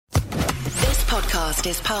podcast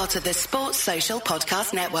is part of the Sports Social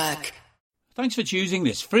Podcast Network. Thanks for choosing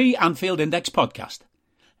this free Anfield Index podcast.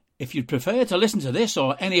 If you'd prefer to listen to this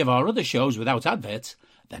or any of our other shows without adverts,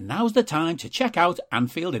 then now's the time to check out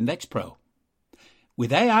Anfield Index Pro.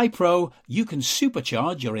 With AEye Pro, you can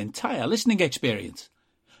supercharge your entire listening experience.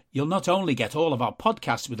 You'll not only get all of our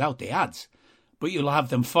podcasts without the ads, but you'll have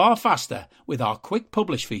them far faster with our quick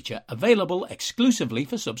publish feature available exclusively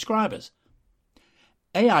for subscribers.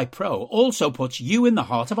 AEye Pro also puts you in the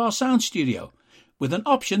heart of our sound studio, with an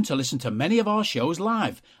option to listen to many of our shows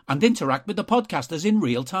live and interact with the podcasters in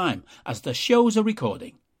real time as the shows are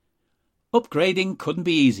recording. Upgrading couldn't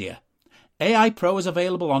be easier. AEye Pro is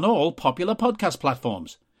available on all popular podcast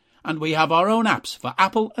platforms, and we have our own apps for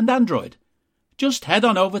Apple and Android. Just head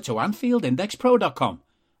on over to AnfieldIndexPro.com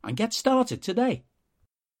and get started today.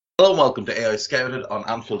 Hello and welcome to AEye Scouted on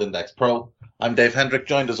Anfield Index Pro. I'm Dave Hendrick,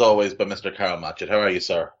 joined as always by Mr. Carol Matchett. How are you,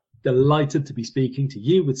 sir? Delighted to be speaking to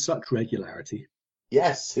you with such regularity.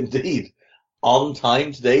 Yes, indeed. On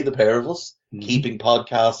time today, the pair of us, keeping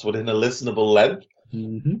podcasts within a listenable length.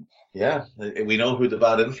 Mm-hmm. Yeah, we know who the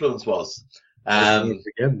bad influence was.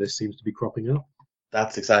 Again, this seems to be cropping up.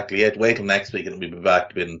 That's exactly it. Wait till next week and we'll be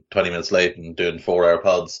back being 20 minutes late and doing 4-hour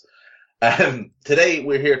pods. Today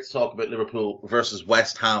we're here to talk about Liverpool versus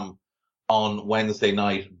West Ham on Wednesday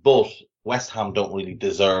night, but West Ham don't really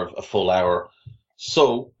deserve a full hour.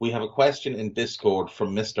 So we have a question in Discord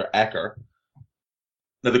from Mr. Ecker.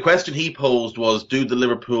 Now the question he posed was, do the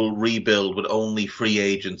Liverpool rebuild with only free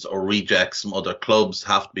agents or rejects from other clubs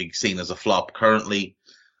have to be seen as a flop currently?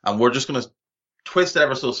 And we're just going to twist it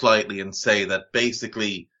ever so slightly and say that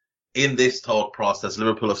basically in this thought process,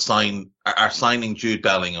 Liverpool are signing Jude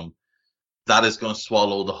Bellingham. That is going to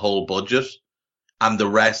swallow the whole budget, and the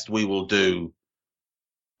rest we will do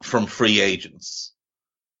from free agents.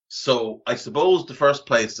 So I suppose the first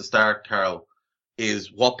place to start, Carl,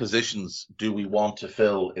 is what positions do we want to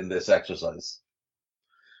fill in this exercise?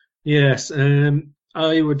 Yes,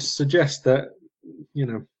 I would suggest that,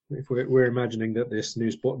 if we're imagining that this new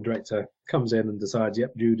sporting director comes in and decides,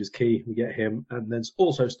 yep, Jude is key, we get him, and there's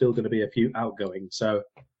also still going to be a few outgoing. So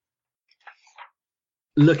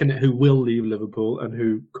looking at who will leave Liverpool and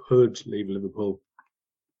who could leave Liverpool,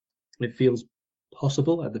 it feels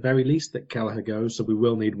possible at the very least that Kelleher goes, so we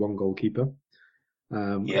will need one goalkeeper.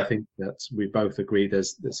 I think that we both agree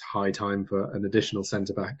there's high time for an additional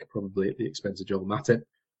centre-back, probably at the expense of Joel Matip.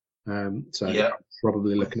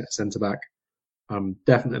 Probably looking at centre-back. I'm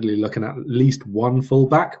definitely looking at least one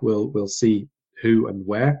full-back. We'll see who and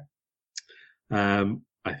where.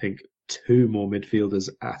 I think 2 more midfielders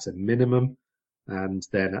at a minimum, and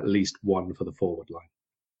then at least one for the forward line.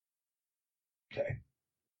 Okay.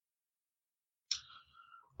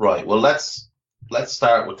 Right. Well, let's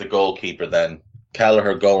start with the goalkeeper then.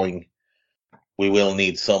 Kelleher going, we will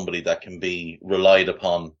need somebody that can be relied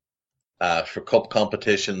upon for cup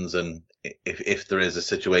competitions, and if there is a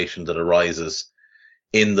situation that arises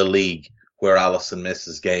in the league where Alisson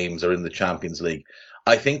misses games or in the Champions League.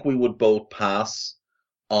 I think we would both pass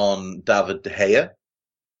on David De Gea.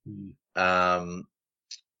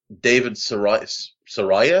 David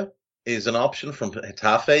Soraya is an option from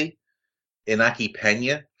Getafe. Inaki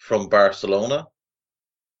Peña from Barcelona.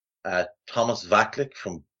 Thomas Vaklik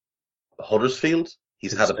from Huddersfield.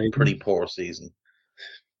 He's had a pretty poor season.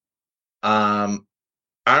 Arnaud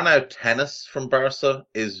Tenas from Barca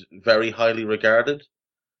is very highly regarded.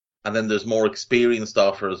 And then there's more experienced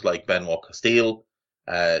offers like Benoit Castile,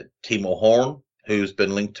 Timo Horn, who's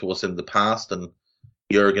been linked to us in the past and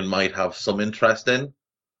Jurgen might have some interest in.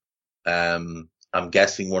 I'm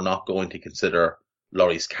guessing we're not going to consider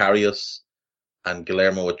Loris Karius, and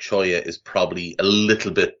Guillermo Ochoa is probably a little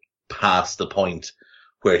bit past the point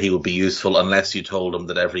where he would be useful unless you told him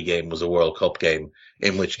that every game was a World Cup game,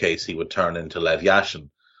 in which case he would turn into Lev Yashin.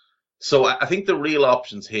 So I think the real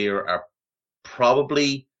options here are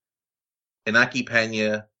probably Inaki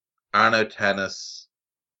Peña, Arnaud Tenas,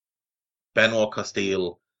 Benoit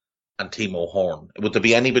Castile, and Timo Horn. Would there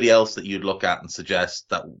be anybody else that you'd look at and suggest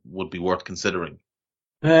that would be worth considering?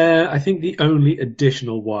 I think the only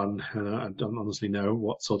additional one, I don't honestly know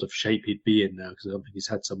what sort of shape he'd be in now because I don't think he's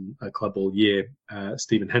had a club all year,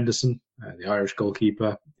 Stephen Henderson, the Irish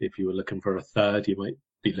goalkeeper. If you were looking for a third, you might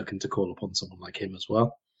be looking to call upon someone like him as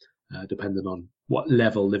well, depending on what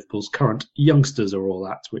level Liverpool's current youngsters are all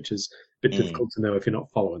at, which is a bit difficult to know if you're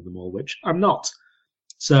not following them all, which I'm not.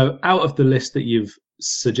 So out of the list that you've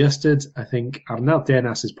suggested, I think Arnaud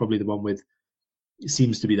Tenas is probably the one with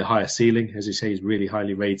seems to be the highest ceiling. As you say, he's really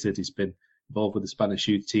highly rated. He's been involved with the Spanish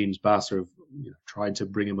youth teams. Barca have tried to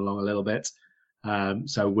bring him along a little bit.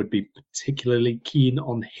 So would be particularly keen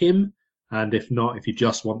on him. And if not, if you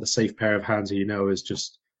just want the safe pair of hands who you know has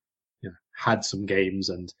just had some games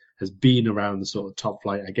and has been around the sort of top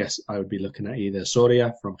flight, I guess I would be looking at either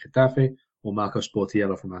Soria from Getafe or Marcos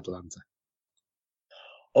Sportiello from Atalanta.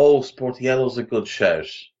 Oh, Sportiello's a good shout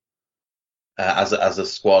as a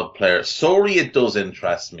squad player. Soria does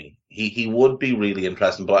interest me. He would be really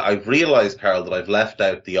interesting, but I've realised, Carl, that I've left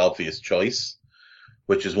out the obvious choice,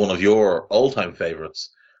 which is one of your all-time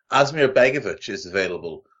favourites. Asmir Begovic is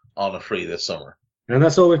available on a free this summer. And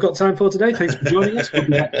that's all we've got time for today. Thanks for joining us. We'll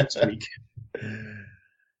be back next week.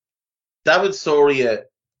 David Soria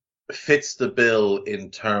fits the bill in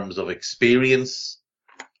terms of experience.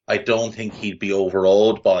 I don't think he'd be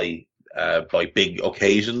overawed by big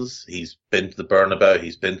occasions. He's been to the Bernabeu.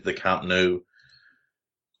 He's been to the Camp Nou.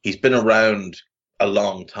 He's been around a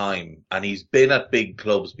long time, and he's been at big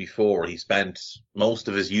clubs before. He spent most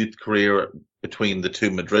of his youth career between the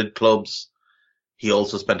two Madrid clubs. He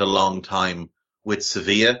also spent a long time with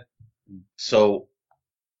Sevilla. So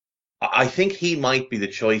I think he might be the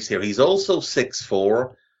choice here. He's also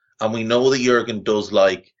 6'4", and we know that Jurgen does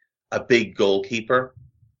like a big goalkeeper.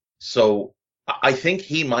 So I think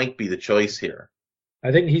he might be the choice here.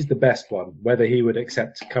 I think he's the best one. Whether he would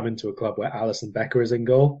accept to come into a club where Alisson Becker is in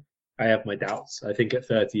goal, I have my doubts. I think at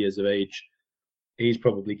 30 years of age, he's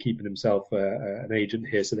probably keeping himself an agent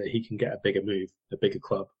here so that he can get a bigger move, a bigger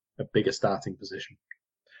club, a bigger starting position.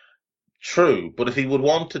 True, but if he would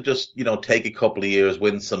want to just, take a couple of years,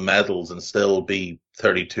 win some medals and still be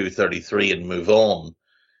 32, 33 and move on,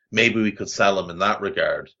 maybe we could sell him in that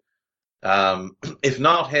regard. If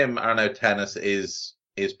not him, Arnaud Tenas is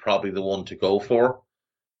probably the one to go for.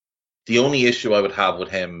 The only issue I would have with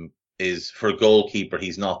him is for a goalkeeper,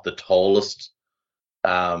 he's not the tallest,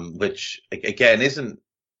 which again isn't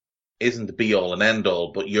the be all and end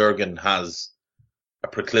all, but Jurgen has a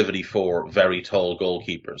proclivity for very tall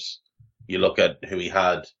goalkeepers. You look at who he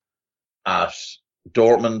had at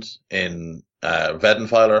Dortmund in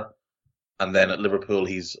Weidenfeller, and then at Liverpool,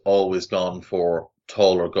 he's always gone for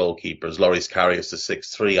taller goalkeepers. Loris Karius is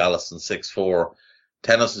 6'3", Alisson 6'4".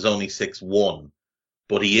 Tenas is only 6'1",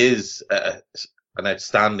 but he is an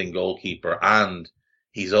outstanding goalkeeper, and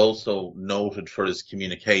he's also noted for his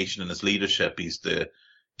communication and his leadership. He's the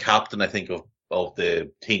captain, I think, of the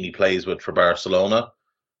team he plays with for Barcelona.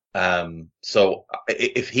 So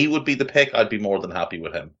if he would be the pick, I'd be more than happy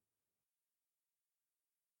with him.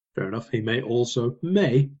 Fair enough. He may also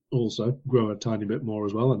grow a tiny bit more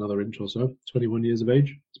as well, another inch or so. 21 years of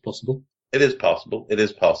age. It's possible. It is possible.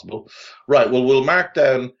 Right. Well, we'll mark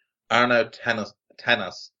down Arnaud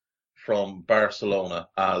Tenas from Barcelona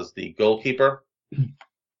as the goalkeeper,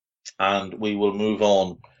 and we will move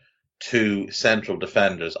on to central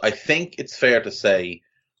defenders. I think it's fair to say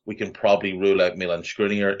we can probably rule out Milan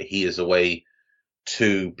Skriniar. He is away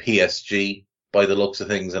to PSG by the looks of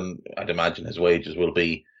things, and I'd imagine his wages will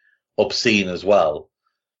be obscene as well.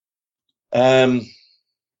 Evan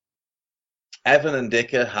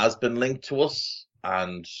Ndicka has been linked to us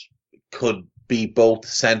and could be both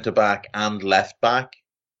centre-back and left-back,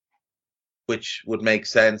 which would make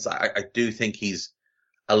sense. I do think he's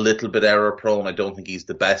a little bit error-prone. I don't think he's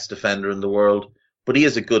the best defender in the world, but he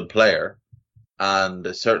is a good player,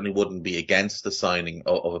 and certainly wouldn't be against the signing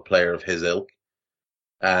of a player of his ilk.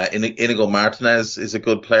 Inigo Martinez is a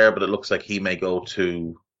good player, but it looks like he may go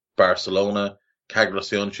to Barcelona.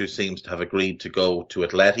 Cagliostro seems to have agreed to go to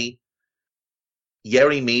Atleti.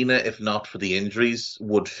 Yerry Mina, if not for the injuries,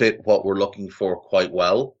 would fit what we're looking for quite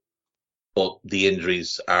well, but the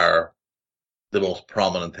injuries are the most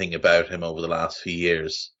prominent thing about him over the last few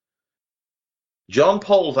years.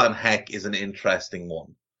 John-Paul van Hecke is an interesting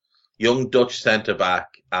one. Young Dutch centre-back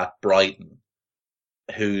at Brighton,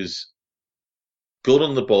 who's good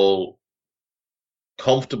on the ball,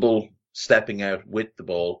 comfortable stepping out with the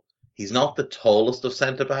ball. He's not the tallest of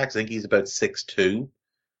centre-backs. I think he's about 6'2",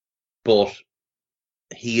 but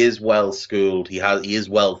he is well schooled. He is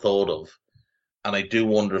well thought of, and I do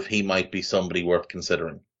wonder if he might be somebody worth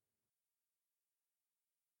considering.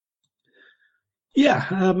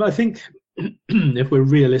 Yeah, I think if we're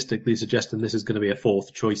realistically suggesting this is going to be a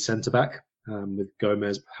fourth choice centre-back, with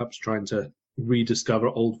Gomez perhaps trying to rediscover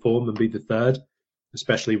old form and be the third,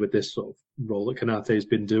 especially with this sort of role that Konate has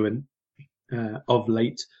been doing of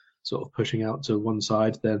late, sort of pushing out to one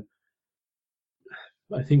side, then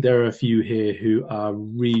I think there are a few here who are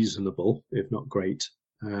reasonable, if not great.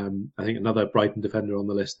 I think another Brighton defender on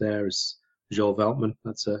the list there is Joel Veltman.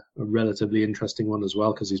 That's a relatively interesting one as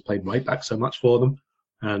well, because he's played right back so much for them,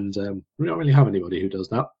 and we don't really have anybody who does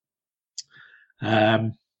that.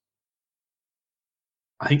 I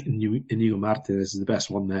think Inigo Martinez is the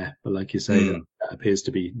best one there, but like you say, that appears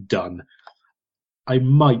to be done. I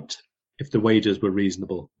might, if the wagers were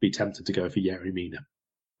reasonable, be tempted to go for Yerry Mina.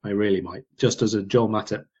 I really might, just as a Joel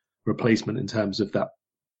Matip replacement in terms of that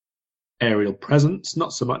aerial presence.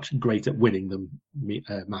 Not so much great at winning than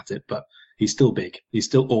Matip, but he's still big. He's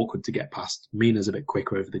still awkward to get past. Mina's a bit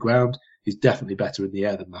quicker over the ground. He's definitely better in the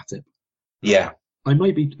air than Matip. Yeah. I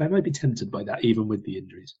might be tempted by that, even with the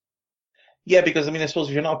injuries. Yeah, because I suppose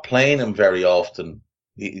if you're not playing him very often,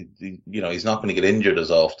 he's not going to get injured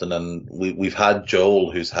as often. And we've had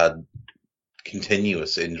Joel, who's had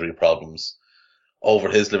continuous injury problems over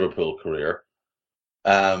his Liverpool career.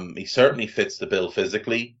 He certainly fits the bill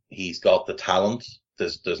physically. He's got the talent.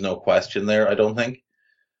 There's no question there, I don't think.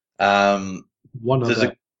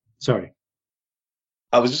 Sorry.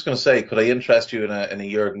 I was just going to say, could I interest you in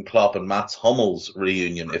a Jurgen Klopp and Mats Hummels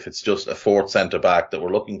reunion if it's just a fourth centre back that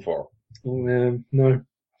we're looking for? No.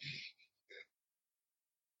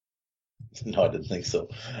 No, I didn't think so.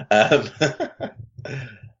 There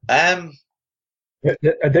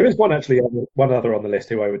is one other on the list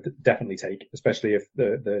who I would definitely take, especially if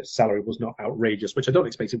the salary was not outrageous, which I don't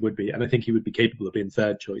expect it would be, and I think he would be capable of being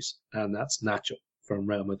third choice, and that's Nacho from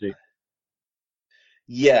Real Madrid.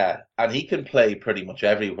 Yeah, and he can play pretty much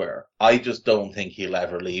everywhere. I just don't think he'll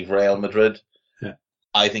ever leave Real Madrid. Yeah.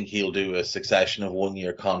 I think he'll do a succession of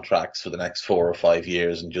one-year contracts for the next 4 or 5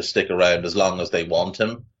 years and just stick around as long as they want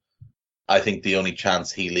him. I think the only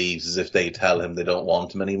chance he leaves is if they tell him they don't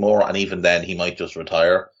want him anymore, and even then he might just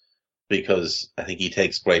retire, because I think he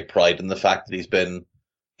takes great pride in the fact that he's been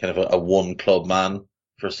kind of a one-club man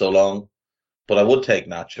for so long. But I would take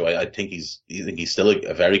Nacho. I think he's still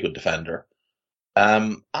a very good defender.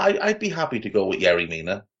 I'd be happy to go with Yerry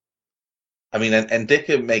Mina. I mean, and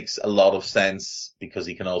Ndicka makes a lot of sense because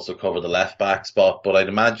he can also cover the left back spot, but I'd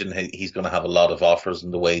imagine he's going to have a lot of offers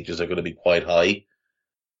and the wages are going to be quite high.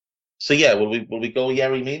 So yeah, will we go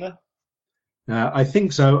Yerry Mina? I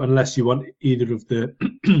think so, unless you want either of the,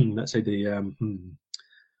 let's say the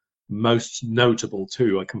most notable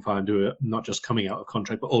two I can find who are not just coming out of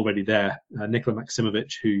contract but already there. Nikola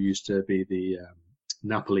Maksimovic, who used to be the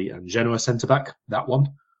Napoli and Genoa centre back. That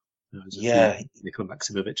one. Yeah, Nikola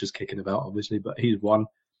Maksimovic is kicking about, obviously, but he's one.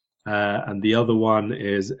 And the other one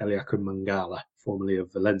is Eliakim Mangala, formerly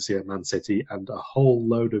of Valencia, Man City, and a whole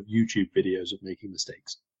load of YouTube videos of making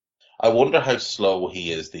mistakes. I wonder how slow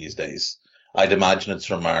he is these days. I'd imagine it's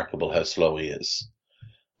remarkable how slow he is.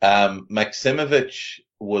 Maksimovic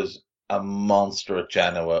was a monster at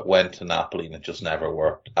Genoa, went to Napoli, and it just never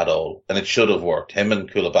worked at all. And it should have worked. Him and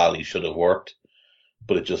Koulibaly should have worked,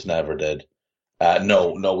 but it just never did.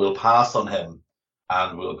 No, we'll pass on him,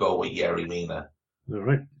 and we'll go with Yerry Mina. All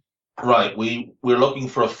right. Right, we're looking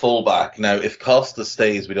for a full-back. Now, if Costa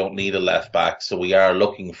stays, we don't need a left-back, so we are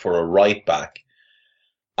looking for a right-back.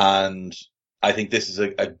 And I think this is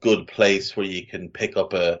a good place where you can pick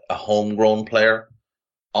up a homegrown player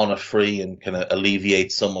on a free and kind of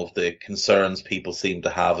alleviate some of the concerns people seem to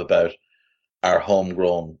have about our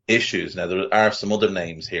homegrown issues. Now, there are some other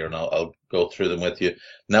names here, and I'll go through them with you.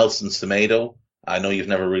 Nelson Semedo, I know you've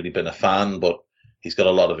never really been a fan, but he's got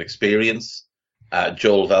a lot of experience.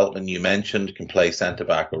 Joel Veltman, you mentioned, can play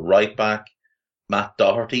centre-back or right-back. Matt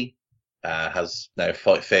Doherty has now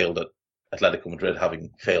failed at Atletico Madrid, having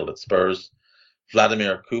failed at Spurs.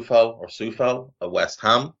 Vladimir Coufal at West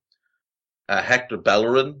Ham. Hector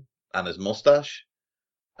Bellerin and his moustache.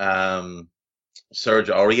 Serge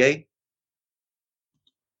Aurier.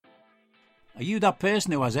 Are you that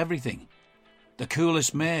person who has everything? The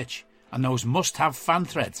coolest merch and those must-have fan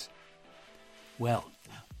threads? Well,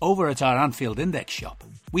 over at our Anfield Index shop,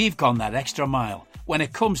 we've gone that extra mile when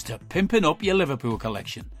it comes to pimping up your Liverpool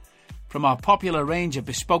collection. From our popular range of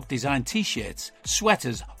bespoke design t-shirts,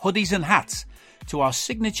 sweaters, hoodies and hats, to our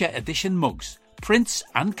signature edition mugs, prints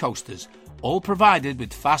and coasters, all provided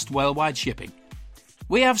with fast worldwide shipping.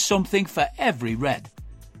 We have something for every red.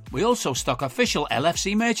 We also stock official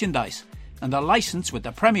LFC merchandise and are licensed with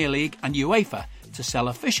the Premier League and UEFA to sell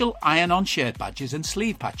official iron-on shirt badges and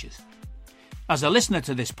sleeve patches. As a listener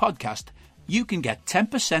to this podcast, you can get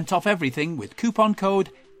 10% off everything with coupon code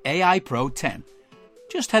AIPRO10.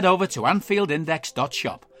 Just head over to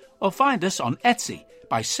AnfieldIndex.shop or find us on Etsy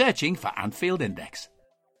by searching for Anfield Index.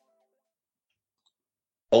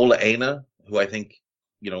 Ola Aina, who I think,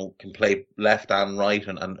 can play left and right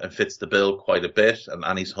and fits the bill quite a bit,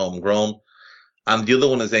 and he's homegrown. And the other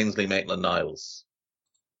one is Ainsley Maitland-Niles,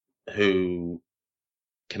 who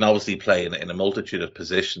can obviously play in a multitude of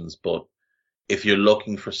positions, but if you're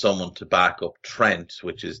looking for someone to back up Trent,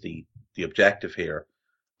 which is the objective here,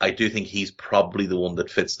 I do think he's probably the one that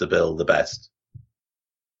fits the bill the best.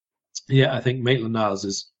 Yeah, I think Maitland-Niles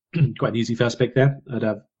is quite an easy first pick there. I'd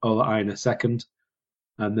have Ola Aina second.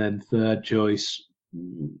 And then third choice,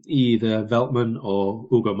 either Veltman or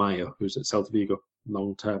Hugo Mayo, who's at Celta Vigo,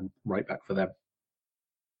 long-term right back for them.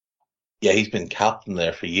 Yeah, he's been captain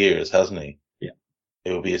there for years, hasn't he? Yeah.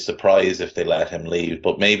 It would be a surprise if they let him leave,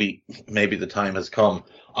 but maybe the time has come.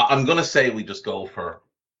 I'm going to say we just go for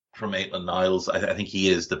Maitland-Niles. I think he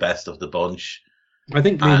is the best of the bunch. I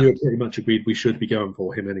think me and you are pretty much agreed we should be going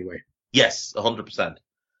for him anyway. Yes, 100%.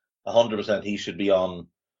 100%. He should be on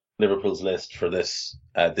Liverpool's list for this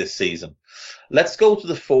season. Let's go to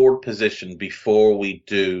the forward position before we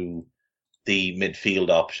do the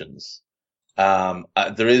midfield options.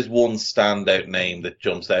 There is one standout name that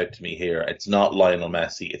jumps out to me here. It's not Lionel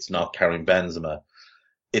Messi. It's not Karim Benzema.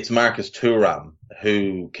 It's Marcus Thuram,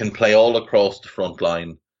 who can play all across the front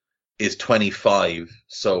line, is 25.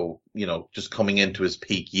 So, just coming into his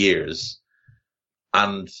peak years.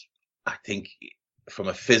 And I think from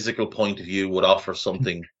a physical point of view would offer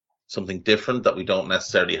something different that we don't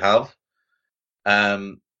necessarily have.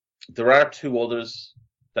 There are two others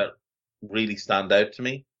that really stand out to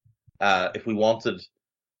me. If we wanted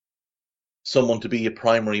someone to be a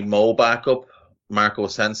primary Mo backup, Marco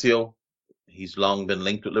Asensio, he's long been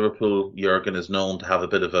linked with Liverpool. Jurgen is known to have a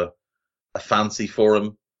bit of a fancy for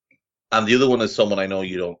him. And the other one is someone I know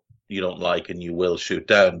you don't like and you will shoot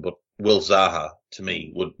down, but Will Zaha to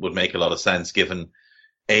me would make a lot of sense given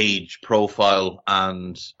age, profile,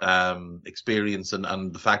 and experience,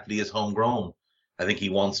 and the fact that he is homegrown. I think he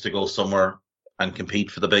wants to go somewhere and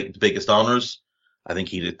compete for the biggest honours. I think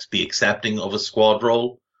he'd be accepting of a squad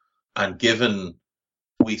role. And given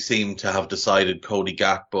we seem to have decided Cody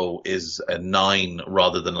Gakpo is a 9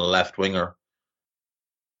 rather than a left winger,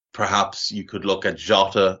 perhaps you could look at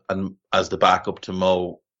Jota and as the backup to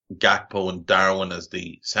Mo, Gakpo and Darwin as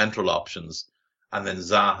the central options, and then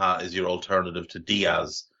Zaha is your alternative to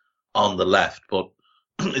Diaz on the left. But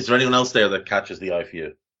is there anyone else there that catches the eye for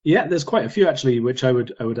you? Yeah, there's quite a few actually, which I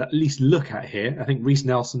would at least look at here. I think Reece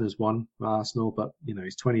Nelson is one for Arsenal, but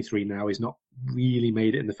he's 23 now. He's not really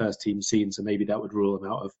made it in the first team scene, so maybe that would rule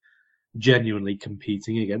him out of genuinely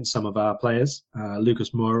competing against some of our players. Lucas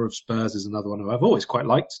Moura of Spurs is another one who I've always quite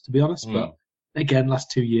liked, to be honest. But again, last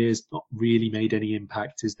 2 years, not really made any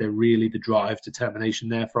impact. Is there really the drive, determination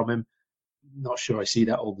there from him? Not sure I see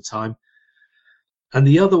that all the time. And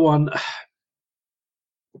the other one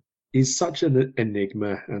is such an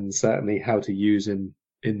enigma, and certainly how to use him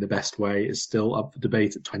in the best way is still up for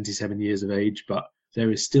debate at 27 years of age. But there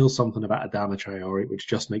is still something about Adama Traore which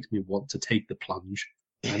just makes me want to take the plunge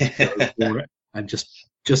and go for it and just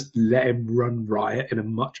let him run riot in a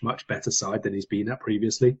much, much better side than he's been at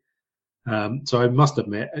previously. So I must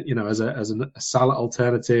admit, as a Salah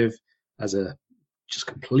alternative, as a just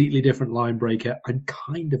completely different line breaker, I'm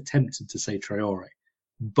kind of tempted to say Traore.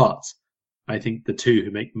 But I think the two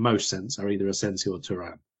who make most sense are either Asensio or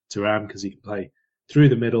Thuram. Thuram because he can play through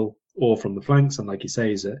the middle or from the flanks, and like you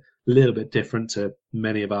say, is a little bit different to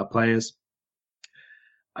many of our players.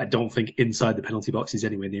 I don't think inside the penalty box he's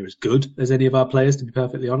anywhere near as good as any of our players, to be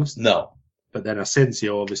perfectly honest. No. But then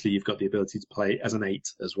Asensio, obviously, you've got the ability to play as an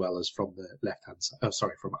 8 as well as from the left-hand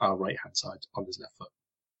side. From our right-hand side on his left foot.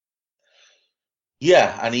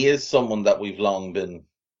 Yeah, and he is someone that we've long been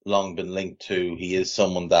linked to. He is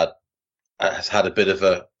someone that has had a bit of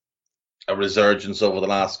a resurgence over the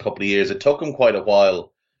last couple of years. It took him quite a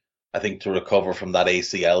while, I think, to recover from that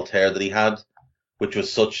ACL tear that he had, which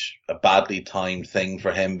was such a badly timed thing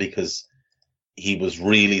for him because he was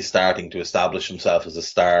really starting to establish himself as a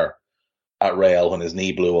star at Real when his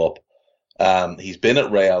knee blew up. He's been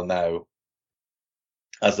at Real now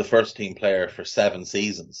as the first team player for 7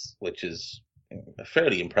 seasons, which is a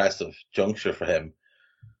fairly impressive juncture for him.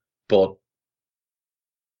 But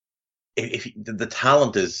if the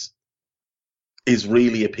talent is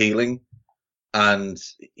really appealing, and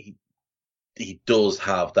he does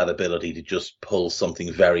have that ability to just pull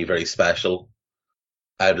something very, very special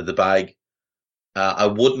out of the bag. I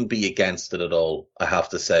wouldn't be against it at all, I have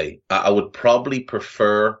to say. I would probably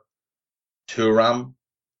prefer Thuram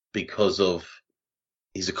because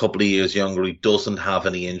he's a couple of years younger. He doesn't have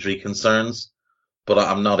any injury concerns, but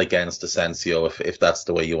I'm not against Asensio if that's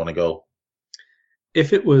the way you want to go.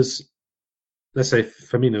 If it was, let's say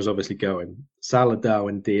Firmino's obviously going, Salah,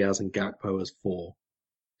 Darwin, Diaz and Gakpo as 4,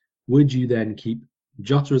 would you then keep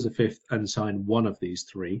Jota as a 5th and sign one of these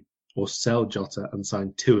 3, or sell Jota and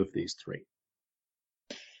sign 2 of these 3?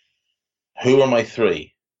 Who are my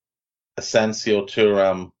 3? Asensio,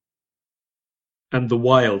 Thuram, and the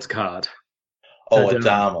wild card. Oh,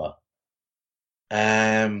 Adama.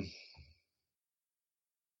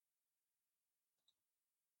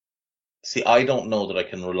 See, I don't know that I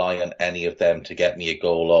can rely on any of them to get me a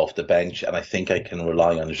goal off the bench, and I think I can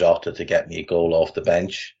rely on Jota to get me a goal off the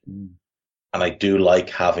bench. And I do like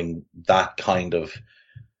having that kind of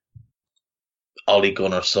Ole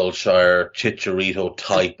Gunnar Solskjaer, Chicharito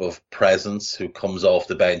type of presence who comes off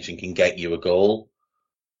the bench and can get you a goal.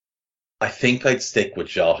 I think I'd stick with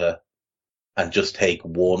Jota and just take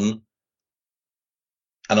one.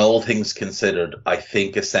 And all things considered, I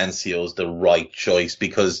think Asensio's the right choice,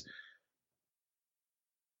 because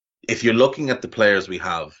if you're looking at the players we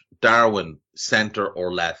have, Darwin, centre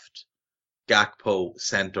or left, Gakpo,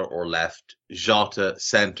 centre or left, Jota,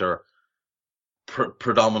 centre,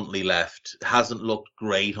 predominantly left, hasn't looked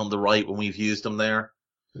great on the right when we've used him there.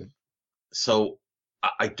 So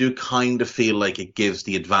I do kind of feel like it gives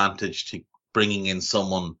the advantage to bringing in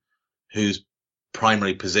someone whose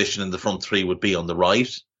primary position in the front three would be on the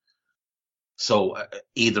right. So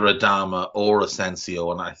either Adama or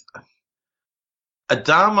Asensio. And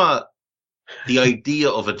Adama, the idea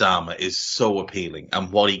of Adama is so appealing, and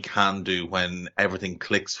what he can do when everything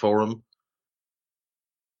clicks for him.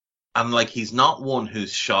 And like, he's not one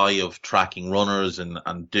who's shy of tracking runners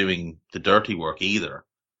and doing the dirty work either.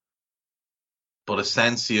 But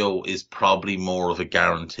Asensio is probably more of a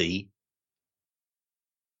guarantee.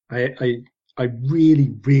 I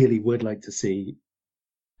really, really would like to see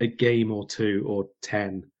a game or 2 or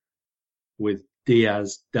 10 with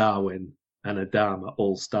Diaz, Darwin, and Adama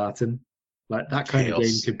all starting. Like, that kind of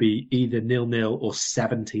game could be either 0-0 or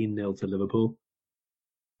 17-0 to Liverpool.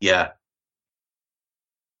 Yeah.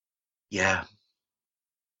 Yeah.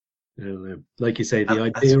 I don't know. Like you say, the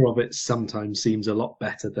idea of it sometimes seems a lot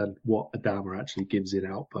better than what Adama actually gives in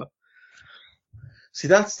output. See,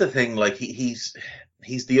 that's the thing. Like, he's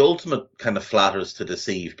the ultimate kind of flatters to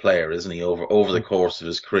deceive player, isn't he? Over the course of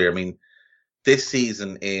his career. I mean, this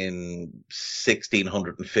season in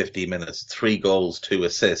 1,650 minutes, 3 goals, 2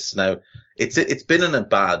 assists. Now, it's been in a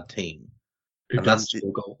bad team. Who don't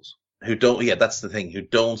score goals. That's the thing. Who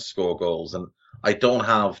don't score goals. And I don't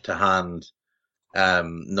have to hand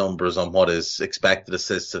numbers on what his expected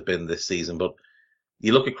assists have been this season, but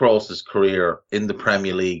you look across his career in the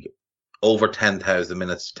Premier League, over 10,000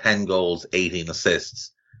 minutes, 10 goals, 18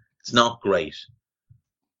 assists. It's not great.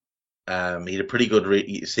 He had a pretty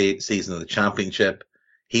good season in the Championship.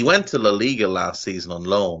 He went to La Liga last season on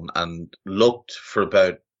loan and looked for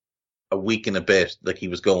about a week and a bit like he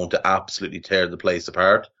was going to absolutely tear the place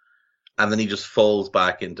apart. And then he just falls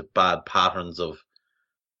back into bad patterns of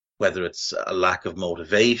whether it's a lack of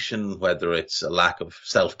motivation, whether it's a lack of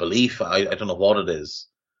self-belief. I don't know what it is.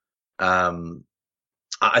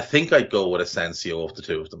 I think I'd go with Asensio of the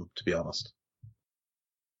two of them, to be honest.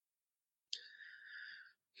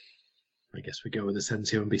 I guess we go with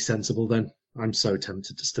Asensio and be sensible then. I'm so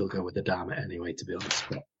tempted to still go with Adama anyway, to be honest.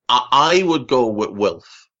 But I would go with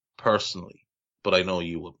Wilf, personally, but I know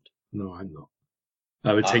you wouldn't. No, I'm not.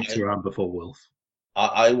 I would take Thuram before Wilf.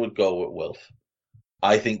 I would go with Wilf.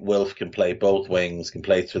 I think Wilf can play both wings, can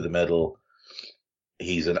play through the middle.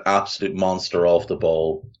 He's an absolute monster off the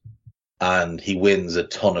ball, and he wins a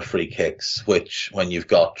ton of free kicks, which, when you've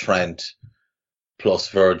got Trent plus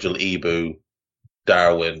Virgil, Ibu,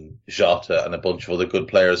 Darwin, Jota, and a bunch of other good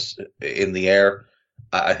players in the air,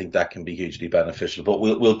 I think that can be hugely beneficial. But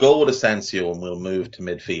we'll go with Asensio and we'll move to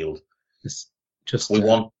midfield.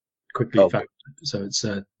 Quickly. So it's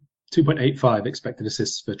 2.85 expected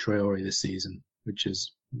assists for Traore this season, which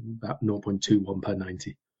is about 0.21 per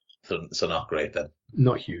 90. So not great then.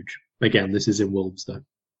 Not huge. Again, this is in Wolves though.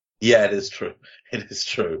 Yeah, it is true. It is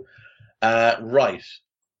true. Right.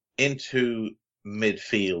 Into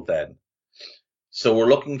midfield then. So we're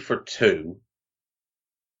looking for 2.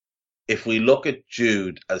 If we look at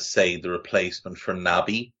Jude as, say, the replacement for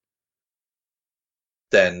Naby,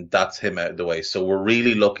 then that's him out of the way. So we're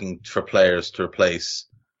really looking for players to replace,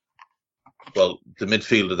 well, the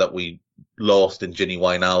midfielder that we lost in Gini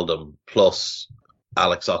Wijnaldum, plus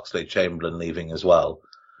Alex Oxlade-Chamberlain leaving as well.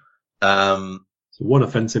 So one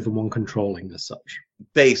offensive and one controlling as such.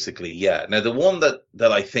 Basically, yeah. Now, the one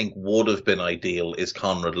that I think would have been ideal is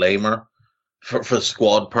Conrad Lamer for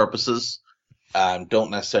squad purposes.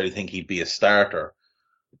 Don't necessarily think he'd be a starter,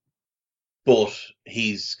 but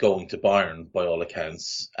he's going to Bayern by all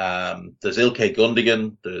accounts. There's Ilkay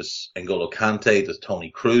Gundogan, there's N'Golo Kante, there's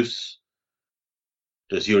Toni Kroos,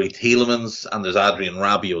 there's Yuri Tielemans, and there's Adrian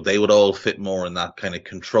Rabiot. They would all fit more in that kind of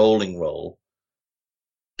controlling role.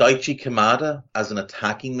 Daichi Kamada as an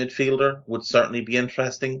attacking midfielder would certainly be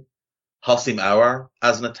interesting. Hossein Aouar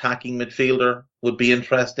as an attacking midfielder would be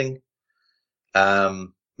interesting.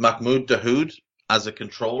 Mahmoud Dahoud as a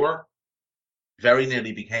controller very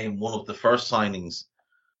nearly became one of the first signings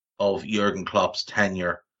of Jurgen Klopp's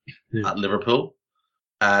tenure at Liverpool.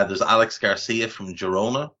 There's Alex Garcia from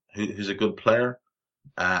Girona, who's a good player.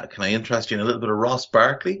 Can I interest you in a little bit of Ross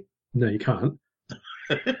Barkley? No, you can't.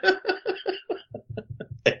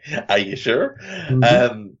 Are you sure?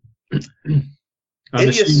 Mm-hmm.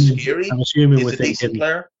 Ilyas Shkiri is a decent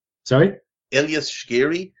player. Sorry? Ilyas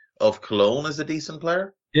Shkiri of Cologne is a decent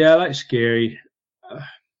player. Yeah, I like Shkiri.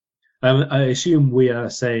 I assume we are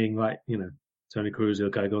saying, Tony Cruz or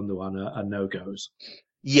Ilkay Gundogan are no-goes.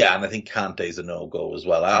 Yeah, and I think Kante's a no-go as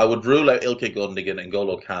well. I would rule out Ilkay Gundogan,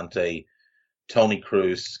 N'Golo Kante, Tony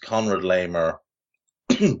Cruz, Conrad Lamer.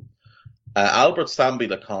 Albert Sambi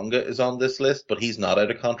Lokonga is on this list, but he's not out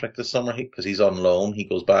of contract this summer because he's on loan. He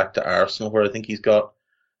goes back to Arsenal, where I think he's got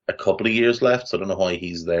a couple of years left, so I don't know why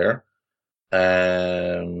he's there.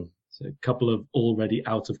 So a couple of already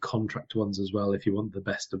out of contract ones as well, if you want the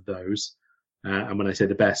best of those. And when I say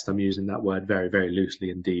the best, I'm using that word very, very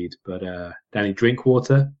loosely indeed. But Danny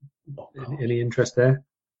Drinkwater, any interest there?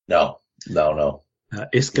 No.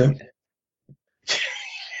 Isco.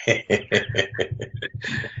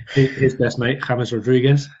 His best mate, James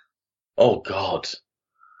Rodriguez. Oh, God.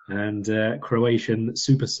 And Croatian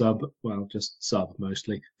super sub, well, just sub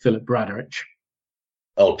mostly, Filip Bradaric.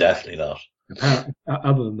 Oh, definitely not.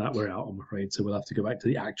 Other than that, we're out, I'm afraid. So we'll have to go back to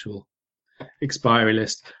the actual expiry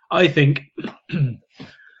list. I think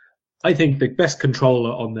the best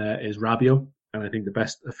controller on there is Rabiot, and I think the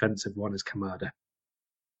best offensive one is Kamada.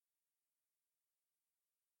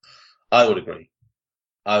 I would agree.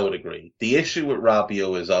 The issue with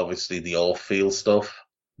Rabiot is obviously the off-field stuff,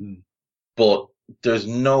 but there's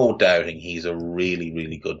no doubting he's a really,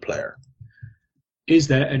 really good player. Is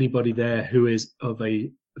there anybody there who is of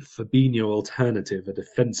a Fabinho alternative, a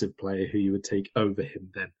defensive player who you would take over him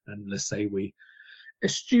then? And let's say we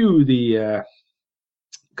eschew the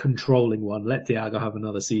controlling one, let Thiago have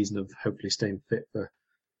another season of hopefully staying fit for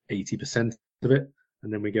 80% of it,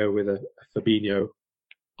 and then we go with a Fabinho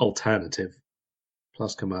alternative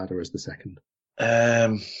plus Kamada as the second.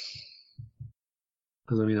 Because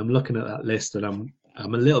I'm looking at that list and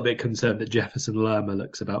I'm a little bit concerned that Jefferson Lerma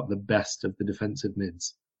looks about the best of the defensive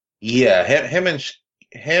mids. Yeah, him and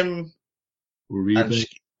Uribe.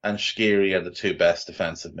 and Shkiri are the two best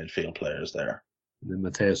defensive midfield players there. And then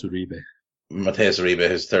Mateus Uribe.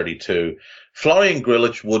 Who's 32. Florian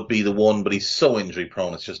Grillitsch would be the one, but he's so injury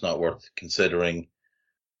prone, it's just not worth considering.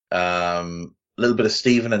 A little bit of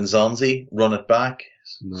Steven Nzonzi, run it back.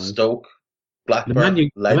 No. Stoke, Blackburn. The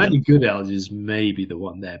Manu Goodell is maybe the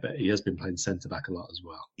one there, but he has been playing centre back a lot as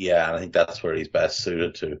well. Yeah, and I think that's where he's best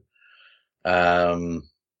suited to. Yana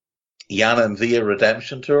and Via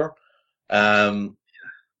Redemption Tour.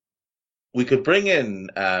 We could bring in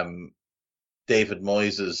David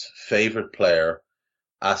Moyes' favourite player,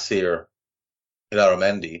 Asir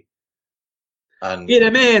Illaramendi. And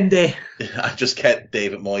I just get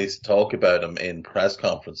David Moyes to talk about him in press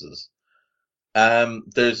conferences.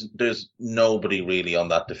 There's nobody really on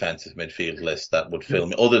that defensive midfield list that would fill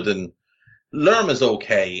me, other than Lerma's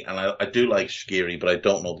okay, and I do like Shkiri, but I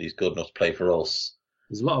don't know if he's good enough to play for us.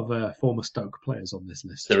 There's a lot of former Stoke players on this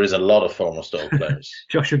list. There is a lot of former Stoke players.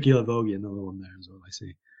 Joshua Gilavogi, another one there as well, I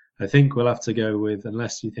see. I think we'll have to go with,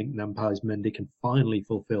 unless you think Nampalys Mendy can finally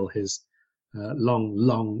fulfill his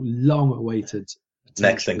long awaited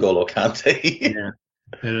next N'Golo Kante. Yeah.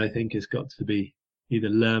 And I think it's got to be either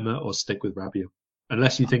Lerma or stick with Rabiot.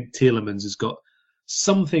 Unless you think Tielemans has got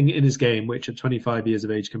something in his game which at 25 years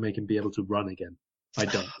of age can make him be able to run again. I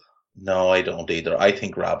don't. No, I don't either. I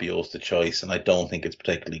think Rabiot's the choice, and I don't think it's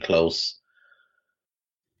particularly close.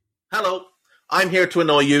 Hello, I'm here to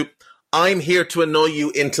annoy you. I'm here to annoy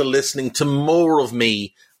you into listening to more of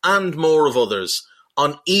me and more of others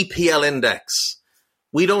on EPL Index.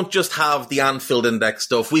 We don't just have the Anfield Index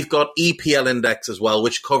stuff. We've got EPL Index as well,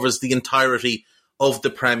 which covers the entirety of the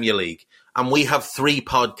Premier League. And we have 3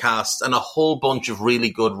 podcasts and a whole bunch of really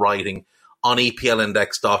good writing on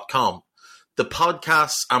EPLindex.com. The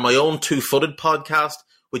podcasts are my own two-footed podcast,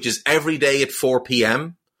 which is every day at 4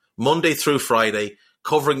 p.m., Monday through Friday,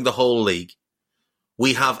 covering the whole league.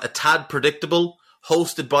 We have A Tad Predictable,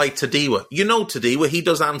 hosted by Tadiwa. You know Tadiwa, he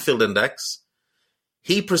does Anfield Index.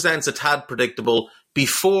 He presents A Tad Predictable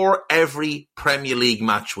before every Premier League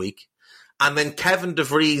match week. And then Kevin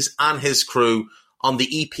DeVries and his crew on the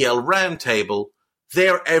EPL Roundtable,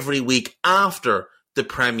 they're every week after the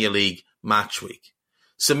Premier League match week.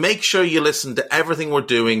 So make sure you listen to everything we're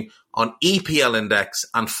doing on EPL Index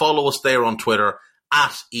and follow us there on Twitter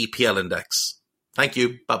at EPL Index. Thank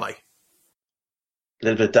you. Bye-bye. A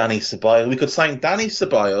little bit of Dani Ceballos. We could sign Dani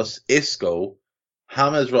Ceballos, Isco,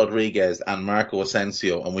 James Rodriguez and Marco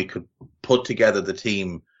Asensio, and we could put together the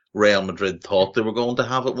team Real Madrid thought they were going to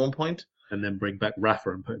have at one point. And then bring back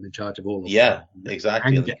Rafa and put him in charge of all of them. Yeah,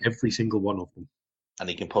 exactly. And get every single one of them. And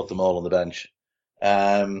he can put them all on the bench.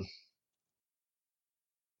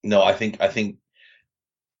 No, I think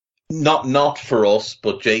not for us,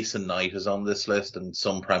 but Jason Knight is on this list, and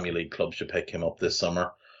some Premier League clubs should pick him up this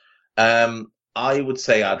summer. I would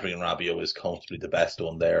say Adrien Rabiot is comfortably the best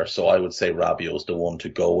one there, so I would say Rabiot is the one to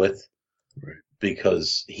go with, right,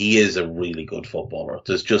 because he is a really good footballer.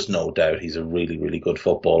 There's just no doubt he's a really, really good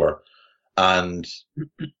footballer, and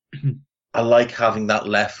I like having that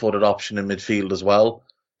left-footed option in midfield as well.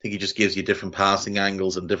 I think he just gives you different passing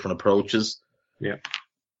angles and different approaches. Yeah.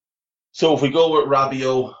 So if we go with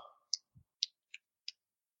Rabiot,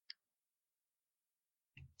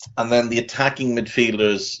 and then the attacking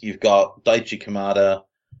midfielders, you've got Daichi Kamada,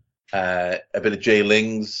 a bit of Jay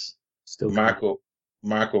Lings, still Marco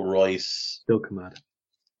Reus, still Kamada,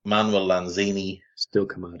 Manuel Lanzini, still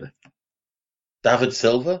Kamada, David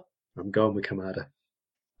Silva, I'm going with Kamada,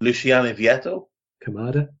 Luciano Vietto,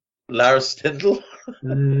 Kamada, Lars Stindl.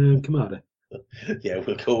 Kamada. Yeah,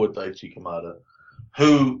 we'll go with Daichi Kamada,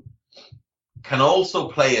 who can also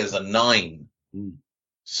play as a 9.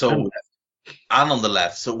 So and on the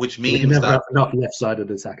left, so which means we can never that have enough left-sided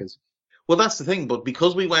attackers. Well, that's the thing, but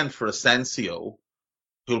because we went for Asensio,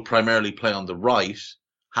 who'll primarily play on the right,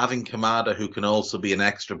 having Kamada, who can also be an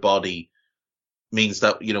extra body, means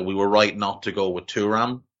that, we were right not to go with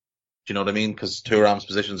Thuram. Do you know what I mean? Because Thuram's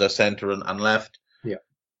positions are centre and left. Yeah.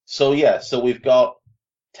 So we've got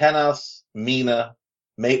Tenas, Mina,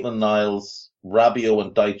 Maitland-Niles, Rabiot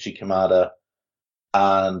and Daichi Kamada,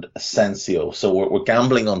 and Asensio. So we're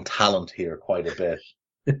gambling on talent here quite a bit.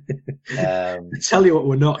 I tell you what,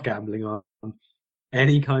 we're not gambling on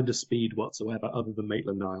any kind of speed whatsoever, other than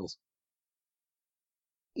Maitland-Niles.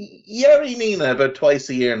 Yerry Mina, about twice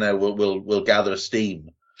a year now, will gather steam,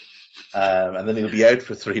 and then he'll be out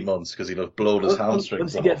for 3 months because he'll have blown his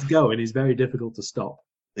hamstrings. Once he gets going, he's very difficult to stop.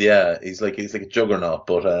 Yeah, he's like a juggernaut,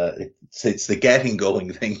 but it's the getting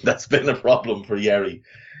going thing that's been a problem for Yerry.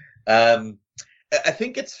 I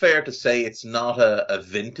think it's fair to say it's not a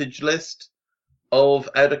vintage list of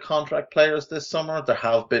out-of-contract players this summer. There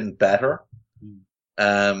have been better.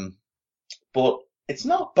 But it's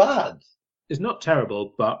not bad. It's not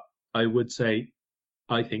terrible, but I would say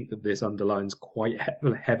I think that this underlines quite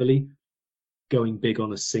heavily going big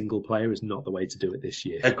on a single player is not the way to do it this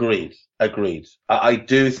year. Agreed. I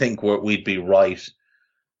do think we'd be right.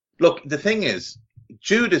 Look, the thing is,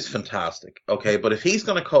 Jude is fantastic, okay, but if he's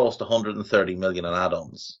going to cost 130 million in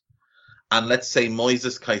add-ons, and let's say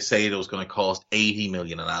Moises Caicedo is going to cost 80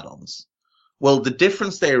 million in add-ons, well, the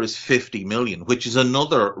difference there is 50 million, which is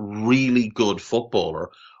another really good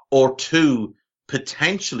footballer, or 2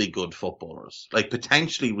 potentially good footballers, like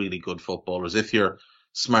potentially really good footballers, if you're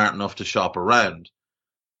smart enough to shop around.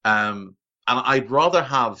 And I'd rather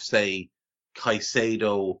have, say,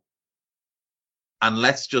 Caicedo, and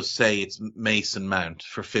let's just say it's Mason Mount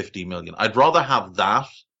for 50 million. I'd rather have that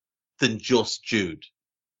than just Jude.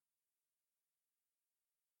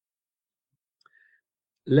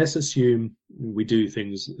 Let's assume we do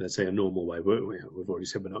things, let's say, a normal way. We've already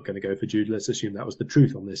said we're not going to go for Jude. Let's assume that was the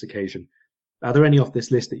truth on this occasion. Are there any off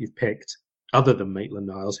this list that you've picked, other than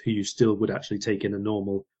Maitland-Niles, who you still would actually take in a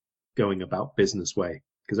normal going about business way?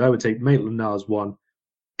 Because I would take Maitland-Niles 1,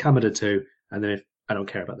 Kamada 2, and then if I don't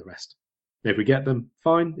care about the rest. If we get them,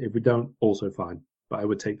 fine. If we don't, also fine. But I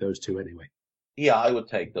would take those 2 anyway. Yeah, I would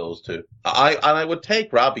take those 2. I would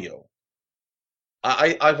take Rabiot.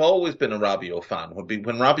 I've always been a Rabiot fan.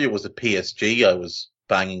 When Rabiot was at PSG, I was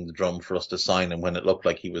banging the drum for us to sign him when it looked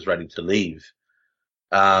like he was ready to leave.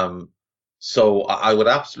 So I would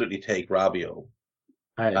absolutely take Rabiot.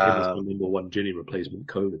 He was the number 1 Ginny replacement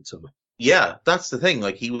COVID summer. Yeah, that's the thing.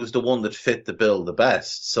 Like, he was the one that fit the bill the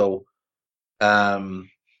best. So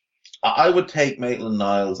I would take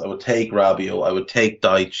Maitland-Niles. I would take Rabiot. I would take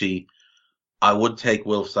Daichi. I would take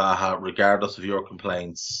Wilf Zaha, regardless of your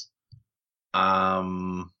complaints.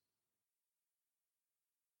 Of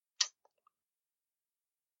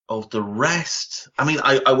the rest, I mean,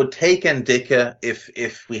 I would take Ndicka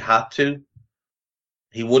if we had to.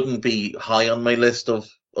 He wouldn't be high on my list of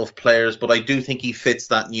players, but I do think he fits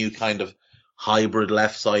that new kind of hybrid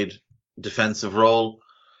left side defensive role.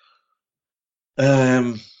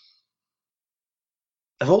 I've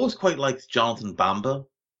always quite liked Jonathan Bamba,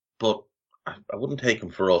 but I wouldn't take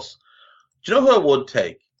him for us. Do you know who I would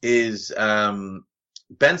take? Is Benza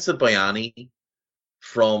Bayani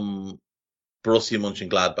from Borussia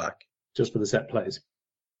Mönchengladbach. Just for the set plays.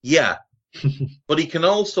 Yeah. But he can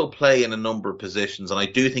also play in a number of positions, and I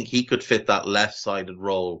do think he could fit that left-sided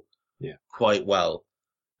role quite well.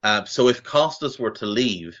 So if Costas were to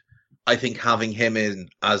leave, I think having him in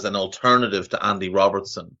as an alternative to Andy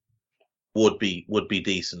Robertson would be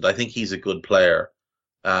decent. I think he's a good player.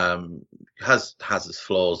 Has his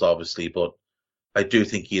flaws obviously, but I do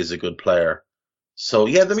think he is a good player. So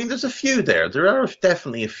yeah, I mean, there's a few there. There are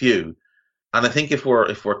definitely a few, and I think if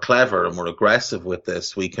we're clever and we're aggressive with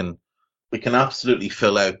this, we can absolutely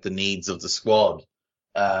fill out the needs of the squad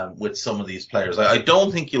with some of these players. I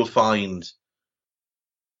don't think you'll find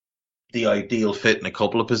the ideal fit in a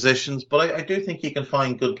couple of positions, but I do think you can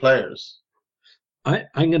find good players. I'm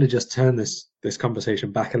going to just turn this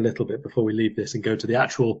conversation back a little bit before we leave this and go to the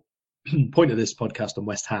actual point of this podcast on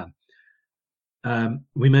West Ham.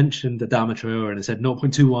 We mentioned Adama Traore and I said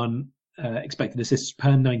 0.21 expected assists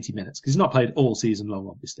per 90 minutes because he's not played all season long,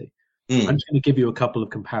 obviously. I'm just going to give you a couple of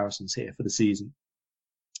comparisons here for the season.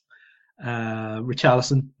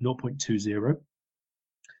 Richarlison, 0.20.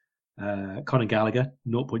 Conor Gallagher,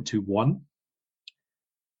 0.21.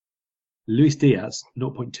 Luis Diaz,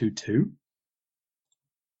 0.22.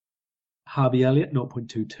 Harvey Elliott,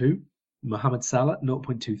 0.22. Mohamed Salah,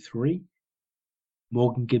 0.23.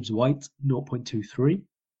 Morgan Gibbs-White, 0.23.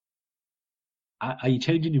 Are you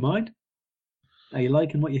changing your mind? Are you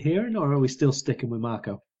liking what you're hearing, or are we still sticking with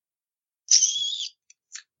Marco?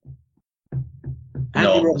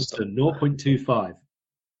 Andy Robertson, 0.25.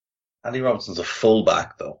 Andy Robertson's a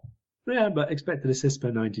fullback, though. Yeah, but expected assists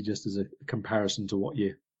per 90 just as a comparison to what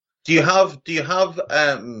you... Do you have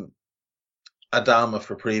Adama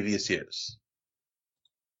for previous years?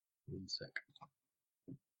 1 sec.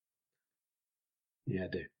 Yeah, I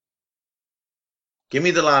do. Give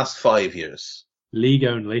me the last 5 years. League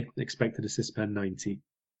only, expected assists per 90.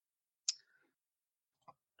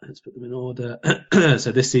 Let's put them in order.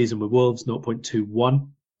 So this season with Wolves, 0.21.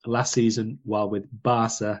 Last season, while with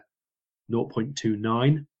Barca,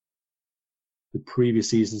 0.29. The previous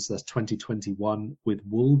season, so that's 2021 with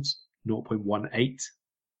Wolves, 0.18.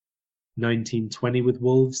 19-20 with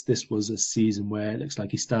Wolves. This was a season where it looks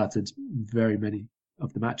like he started very many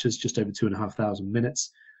of the matches, just over 2,500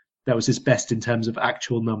 minutes. That was his best in terms of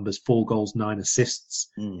actual numbers, 4 goals, 9 assists.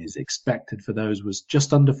 His expected for those was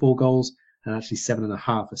just under 4 goals and actually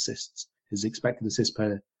 7.5 assists. His expected assists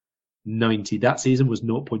per 90 that season was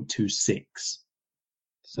 0.26.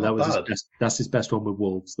 So that was his best. That's his best one with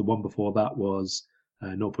Wolves. The one before that was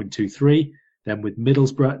 0.23. Then with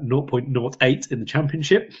Middlesbrough, 0.08 in the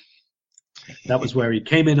Championship. That was where he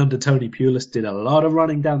came in under Tony Pulis, did a lot of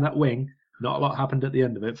running down that wing. Not a lot happened at the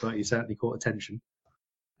end of it, but he certainly caught attention.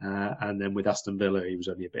 And then with Aston Villa, he was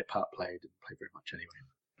only a bit part-played, didn't play very much anyway.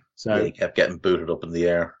 So yeah, he kept getting booted up in the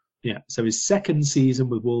air. Yeah, so his second season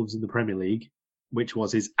with Wolves in the Premier League, which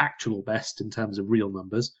was his actual best in terms of real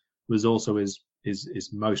numbers, was also his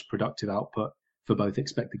most productive output for both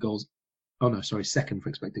expected goals. Oh no, sorry, second for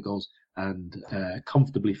expected goals and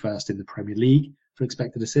comfortably first in the Premier League for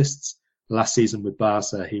expected assists. Last season with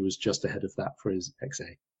Barca, he was just ahead of that for his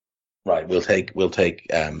XA. Right, we'll take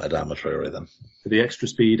Adama Traore then. For the extra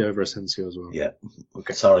speed over Asensio as well. Yeah.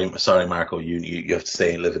 Okay. Sorry, Marco. You have to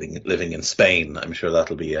stay living in Spain. I'm sure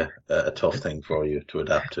that'll be a tough thing for you to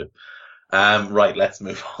adapt to. Right, let's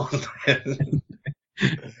move on.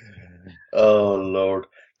 Oh Lord,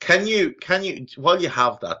 can you while you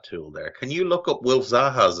have that tool there, can you look up Wilf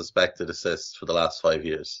Zaha's expected assists for the last 5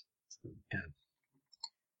 years? Yeah.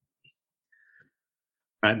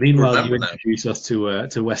 Right, meanwhile, you introduce us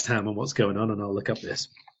to West Ham and what's going on, and I'll look up this.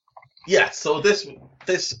 Yeah, so this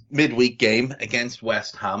midweek game against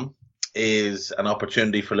West Ham is an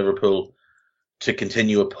opportunity for Liverpool to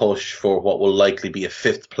continue a push for what will likely be a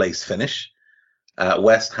 5th place finish.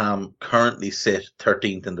 West Ham currently sit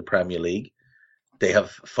 13th in the Premier League. They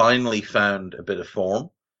have finally found a bit of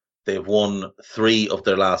form. They've won 3 of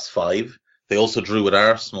their last 5. They also drew with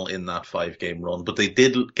Arsenal in that 5-game run, but they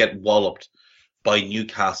did get walloped by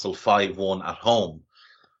Newcastle 5-1 at home.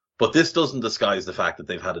 But this doesn't disguise the fact that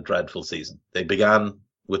they've had a dreadful season. They began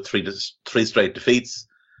with 3 straight defeats.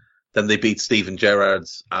 Then they beat Steven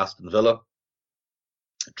Gerrard's Aston Villa,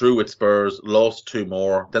 drew with Spurs, lost 2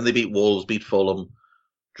 more. Then they beat Wolves, beat Fulham,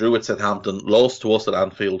 drew with Southampton, lost to us at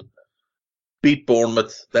Anfield, beat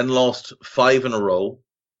Bournemouth, then lost 5 in a row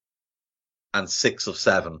and 6 of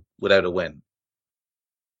 7 without a win.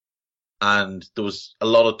 And there was a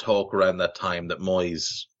lot of talk around that time that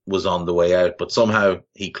Moyes was on the way out, but somehow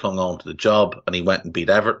he clung on to the job and he went and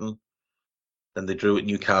beat Everton. Then they drew at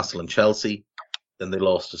Newcastle and Chelsea. Then they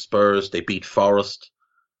lost to Spurs. They beat Forest.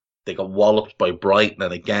 They got walloped by Brighton,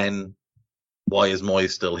 and again, why is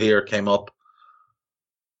Moyes still here? Came up.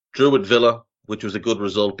 Drew at Villa, which was a good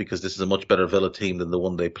result because this is a much better Villa team than the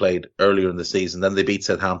one they played earlier in the season. Then they beat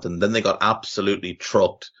Southampton. Then they got absolutely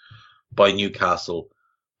trucked by Newcastle.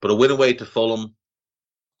 But a win away to Fulham,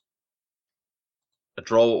 a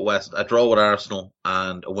draw with Arsenal,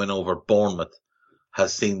 and a win over Bournemouth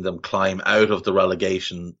has seen them climb out of the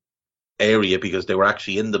relegation area because they were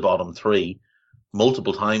actually in the bottom three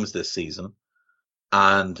multiple times this season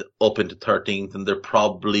and up into 13th, and they're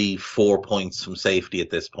probably 4 points from safety at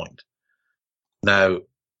this point. Now,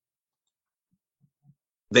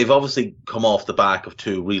 they've obviously come off the back of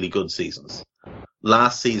two really good seasons.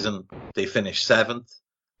 Last season, they finished 7th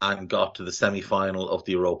and got to the semi-final of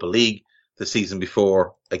the Europa League. The season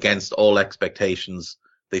before, against all expectations,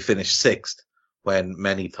 they finished 6th when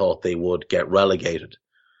many thought they would get relegated.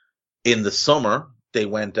 In the summer, they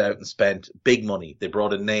went out and spent big money. They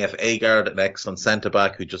brought in Naif Agard, an excellent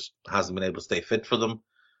centre-back who just hasn't been able to stay fit for them.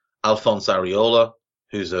 Alphonse Areola,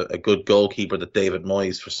 who's a good goalkeeper that David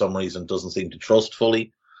Moyes, for some reason, doesn't seem to trust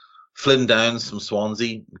fully. Flynn Downs from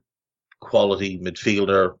Swansea, quality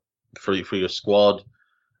midfielder for your squad.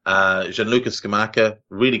 Gianluca Scamacca,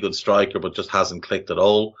 really good striker, but just hasn't clicked at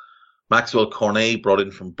all. Maxwell Cornet brought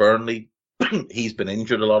in from Burnley. He's been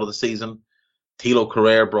injured a lot of the season. Thilo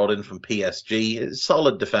Carrere brought in from PSG. A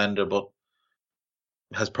solid defender, but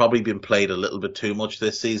has probably been played a little bit too much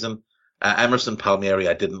this season. Emerson Palmieri,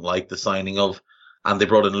 I didn't like the signing of. And they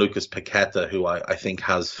brought in Lucas Paqueta, who I think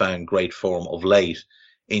has found great form of late.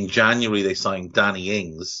 In January, they signed Danny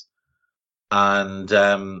Ings. And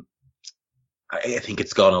I think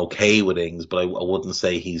it's gone okay with Ings, but I wouldn't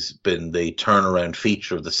say he's been the turnaround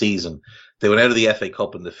feature of the season. They went out of the FA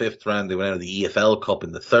Cup in the 5th round. They went out of the EFL Cup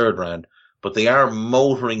in the 3rd round. But they are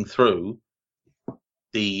motoring through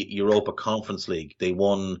the Europa Conference League. They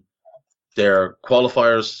won their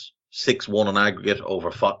qualifiers 6-1 on aggregate over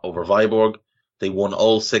Viborg. They won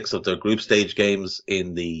all 6 of their group stage games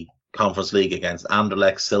in the Conference League against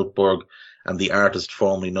Anderlecht, Silkeborg, and the artist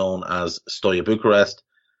formerly known as Steaua Bucharest.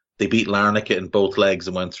 They beat Larnaca in both legs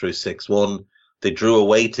and went through 6-1. They drew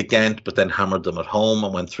away to Ghent, but then hammered them at home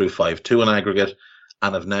and went through 5-2 in aggregate,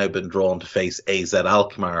 and have now been drawn to face AZ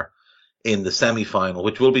Alkmaar in the semi-final,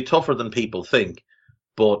 which will be tougher than people think,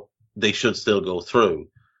 but they should still go through.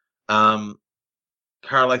 Carl,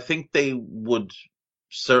 I think they would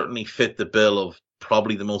certainly fit the bill of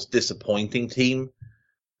probably the most disappointing team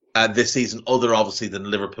this season, other obviously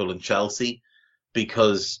than Liverpool and Chelsea,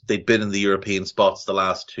 because they'd been in the European spots the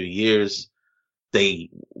last 2 years. They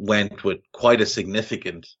went with quite a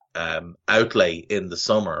significant outlay in the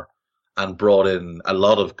summer and brought in a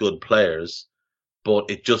lot of good players,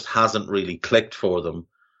 but it just hasn't really clicked for them.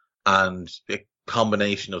 And a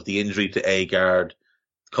combination of the injury to Agard,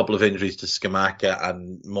 a couple of injuries to Scamacca,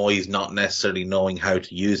 and Moyes not necessarily knowing how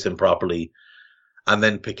to use him properly, and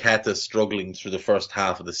then Paqueta struggling through the first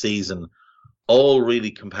half of the season, all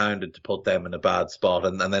really compounded to put them in a bad spot.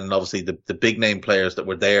 And then obviously the big name players that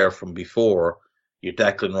were there from before, your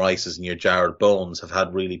Declan Rices and your Jared Bones, have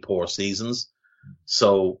had really poor seasons.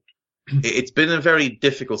 So it's been a very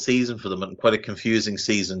difficult season for them and quite a confusing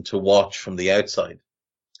season to watch from the outside.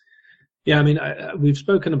 Yeah, I mean, we've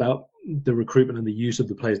spoken about the recruitment and the use of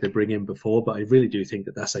the players they bring in before, but I really do think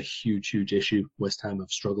that that's a huge, huge issue. West Ham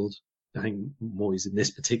have struggled. I think Moyes in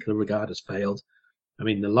this particular regard has failed. I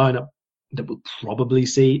mean, the lineup that we'll probably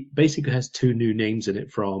see basically has 2 new names in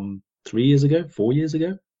it from 3 years ago, 4 years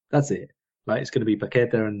ago. That's it. Like, it's going to be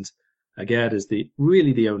Paqueta and Agard is the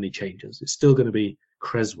only changes. It's still going to be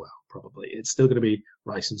Creswell, probably. It's still going to be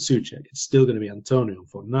Rice and Souček. It's still going to be Antonio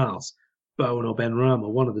Fornals, Bowen or Benrahma,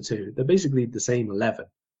 one of the two. They're basically the same 11,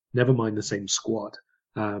 never mind the same squad.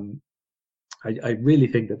 I really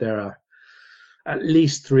think that there are at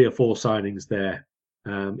least 3 or 4 signings there,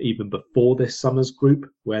 even before this summer's group,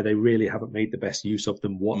 where they really haven't made the best use of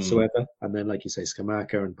them whatsoever. And then, like you say,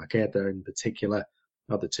 Scamacca and Paqueta in particular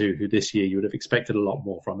are the 2 who this year you would have expected a lot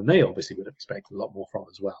more from, and they obviously would have expected a lot more from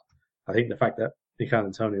as well. I think the fact that Michail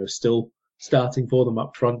Antonio is still starting for them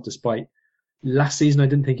up front, despite last season I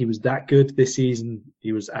didn't think he was that good. This season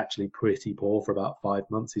he was actually pretty poor for about 5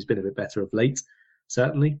 months. He's been a bit better of late,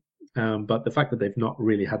 certainly. But the fact that they've not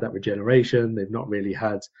really had that regeneration, they've not really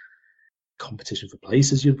had competition for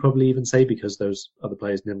places, you'd probably even say, because those other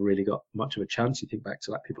players never really got much of a chance. You think back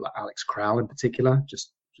to like people like Alex Crowell in particular,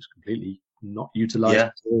 just completely not utilised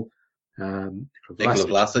at all. Nikola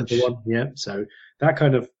Vlasic. Yeah, so that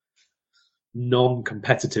kind of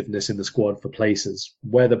non-competitiveness in the squad for places,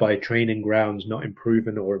 whether by training grounds not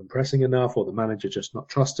improving or impressing enough, or the manager just not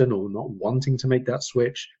trusting or not wanting to make that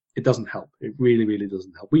switch, it doesn't help. It really, really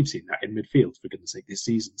doesn't help. We've seen that in midfield, for goodness sake, this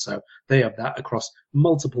season. So they have that across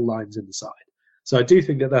multiple lines in the side. So I do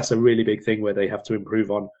think that that's a really big thing where they have to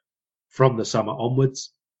improve on from the summer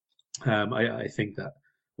onwards. I think that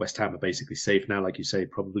West Ham are basically safe now, like you say,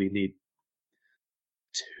 probably need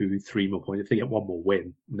 2-3 more points. If they get one more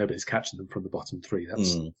win, nobody's catching them from the bottom three.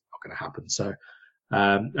 That's not going to happen. So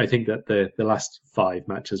I think that the last 5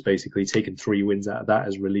 matches, basically taken 3 wins out of that,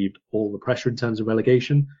 has relieved all the pressure in terms of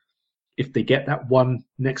relegation. If they get that one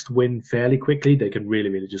next win fairly quickly, they can really,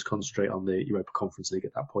 really just concentrate on the Europa Conference League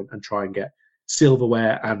at that point and try and get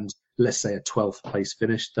silverware and, let's say, a 12th place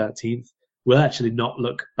finish, 13th, will actually not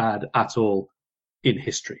look bad at all in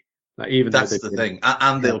history. Like, even that's the thing.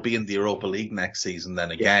 And they'll be in the Europa League next season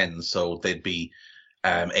then again, so they'd be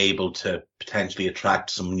able to potentially attract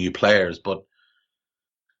some new players. But,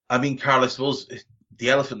 I mean, Carl, I suppose the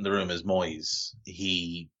elephant in the room is Moyes.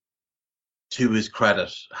 He, to his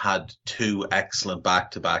credit, had 2 excellent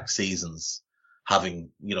back-to-back seasons, having,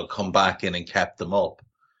 come back in and kept them up.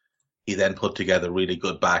 He then put together really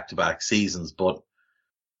good back-to-back seasons, but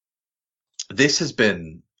this has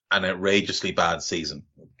been an outrageously bad season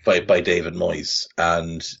by David Moyes,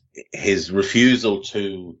 and his refusal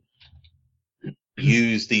to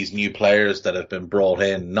use these new players that have been brought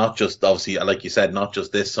in, not just, obviously, like you said, not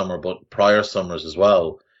just this summer, but prior summers as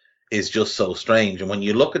well, is just so strange. And when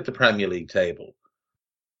you look at the Premier League table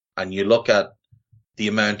and you look at the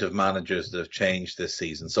amount of managers that have changed this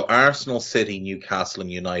season, so Arsenal, City, Newcastle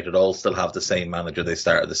and United all still have the same manager they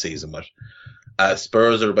started the season with.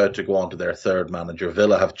 Spurs are about to go on to their 3rd manager.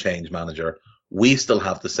 Villa have changed manager. We still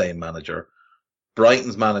have the same manager.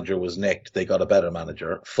 Brighton's manager was nicked. They got a better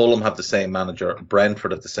manager. Fulham have the same manager.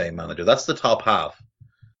 Brentford have the same manager. That's the top half.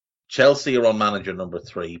 Chelsea are on manager number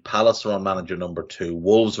 3. Palace are on manager number 2.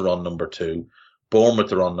 Wolves are on number 2.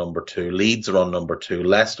 Bournemouth are on number 2. Leeds are on number 2.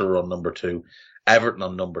 Leicester are on number 2. Everton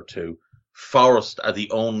on number 2. Forest are the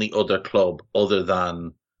only other club other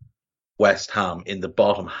than West Ham in the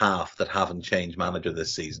bottom half that haven't changed manager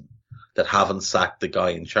this season, that haven't sacked the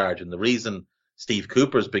guy in charge. And the reason Steve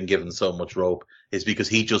Cooper's been given so much rope is because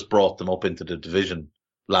he just brought them up into the division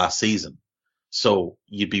last season. So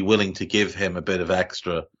you'd be willing to give him a bit of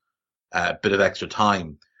extra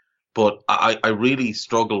time. But I really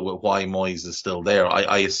struggle with why Moyes is still there.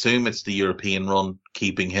 I assume it's the European run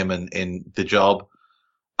keeping him in the job.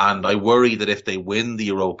 And I worry that if they win the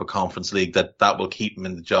Europa Conference League, that will keep them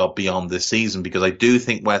in the job beyond this season, because I do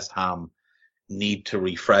think West Ham need to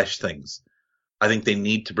refresh things. I think they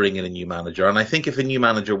need to bring in a new manager. And I think if a new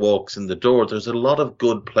manager walks in the door, there's a lot of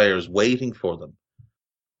good players waiting for them.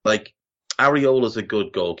 Like, Areola's a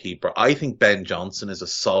good goalkeeper. I think Ben Johnson is a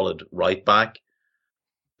solid right back.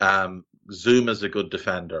 Zuma's a good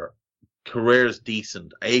defender. Carrer's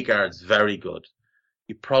decent. Agard's very good.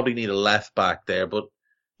 You probably need a left back there, but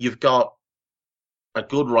you've got a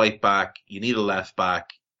good right back. You need a left back.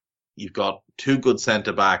 You've got 2 good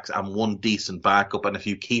centre backs and 1 decent backup. And if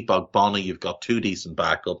you keep Ogbonna, you've got 2 decent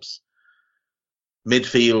backups.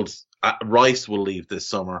 Midfield, Rice will leave this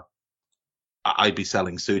summer. I'd be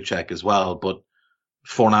selling Souček as well, but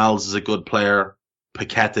Fornals is a good player.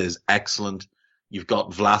 Paqueta is excellent. You've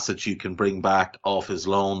got Vlasic you can bring back off his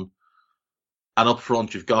loan. And up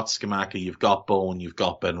front, you've got Scamacca, you've got Bowen, you've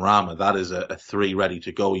got Benrahma. That is a 3 ready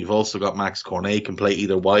to go. You've also got Max Cornet, can play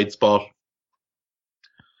either wide spot.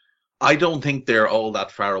 I don't think they're all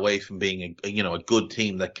that far away from being a good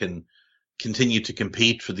team that can continue to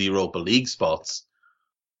compete for the Europa League spots.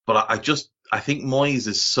 But I think Moyes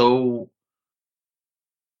is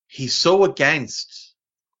he's so against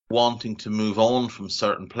wanting to move on from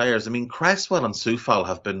certain players. I mean, Cresswell and Soufal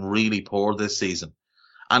have been really poor this season.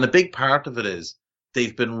 And a big part of it is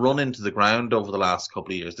they've been run into the ground over the last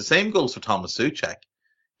couple of years. The same goes for Thomas Souček.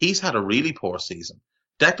 He's had a really poor season.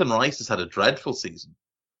 Declan Rice has had a dreadful season.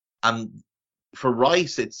 And for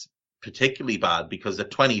Rice, it's particularly bad because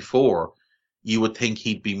at 24, you would think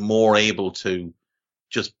he'd be more able to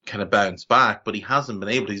just kind of bounce back, but he hasn't been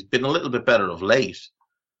able to. He's been a little bit better of late.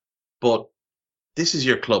 But this is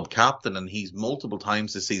your club captain, and he's multiple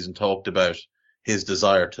times this season talked about his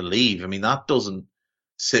desire to leave. I mean, that doesn't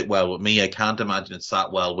sit well with me. I can't imagine it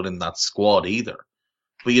sat well within that squad either.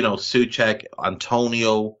 But, Souček,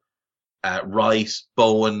 Antonio, Rice,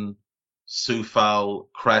 Bowen, Soufal,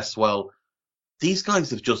 Cresswell, these guys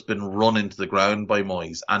have just been run into the ground by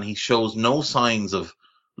Moyes, and he shows no signs of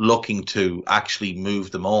looking to actually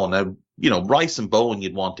move them on. Now, Rice and Bowen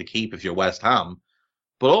you'd want to keep if you're West Ham,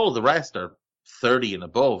 but all of the rest are 30 and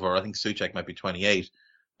above, or I think Souček might be 28.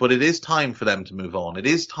 But it is time for them to move on. It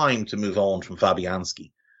is time to move on from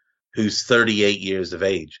Fabianski, who's 38 years of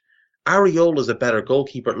age. Areola's a better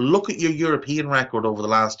goalkeeper. Look at your European record over the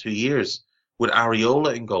last 2 years with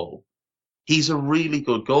Areola in goal. He's a really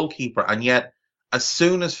good goalkeeper, and yet as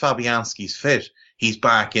soon as Fabianski's fit, he's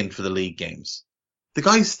back in for the league games. The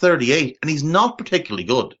guy's 38 and he's not particularly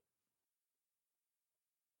good.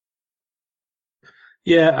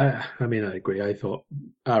 Yeah, I mean, I agree. I thought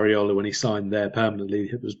Areola, when he signed there permanently,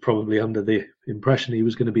 it was probably under the impression he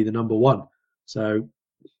was going to be the number one. So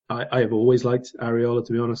I have always liked Areola,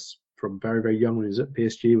 to be honest, from very, very young when he was at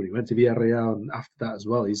PSG, when he went to Villarreal, and after that as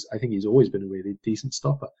well. I think he's always been a really decent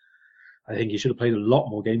stopper. I think he should have played a lot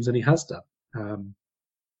more games than he has done.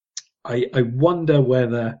 I wonder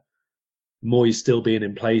whether Moyes still being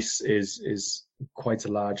in place is quite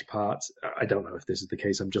a large part. I don't know if this is the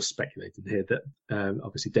case. I'm just speculating here that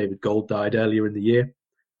obviously David Gold died earlier in the year,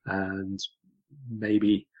 and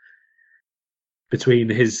maybe between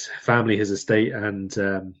his family, his estate,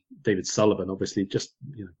 and David Sullivan, obviously just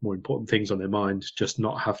more important things on their mind, just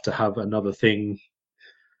not have to have another thing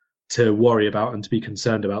to worry about and to be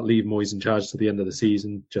concerned about. Leave Moyes in charge to the end of the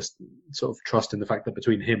season, just sort of trust in the fact that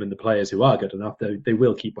between him and the players who are good enough, they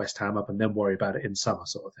will keep West Ham up and then worry about it in summer,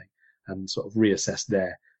 sort of thing, and sort of reassess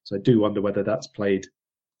there. So I do wonder whether that's played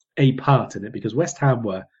a part in it, because West Ham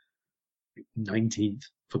were 19th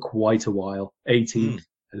for quite a while, 18th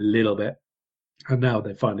a little bit, and now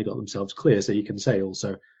they've finally got themselves clear, so you can say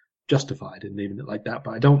also justified in leaving it like that.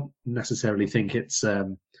 But I don't necessarily think it's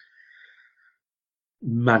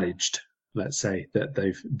managed, let's say, that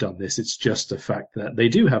they've done this. It's just a fact that they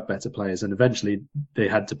do have better players, and eventually they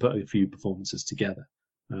had to put a few performances together.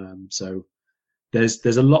 So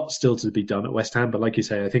there's a lot still to be done at West Ham, but like you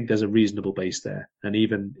say, I think there's a reasonable base there. And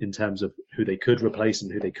even in terms of who they could replace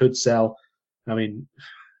and who they could sell, I mean,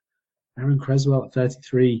 Aaron Creswell at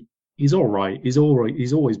 33, he's all right. He's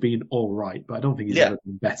always been all right, but I don't think he's ever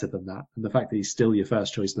been better than that. And the fact that he's still your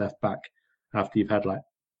first choice left back after you've had like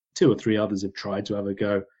two or three others have tried to have a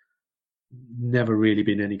go, never really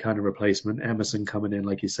been any kind of replacement. Emerson coming in,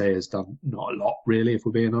 like you say, has done not a lot really, if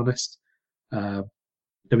we're being honest.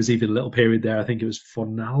 There was even a little period there, I think it was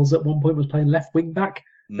Fornals at one point was playing left wing back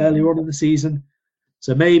earlier on in the season.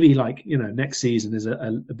 So maybe next season is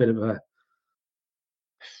a bit of a,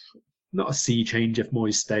 not a sea change if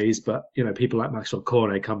Moyes stays, but people like Maxwell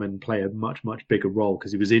Cornet come and play a much, much bigger role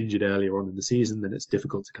because he was injured earlier on in the season. Then it's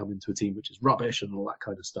difficult to come into a team which is rubbish and all that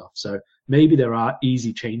kind of stuff. So maybe there are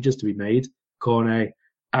easy changes to be made. Cornet,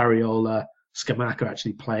 Areola, Scamacca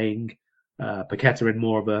actually playing, Paqueta in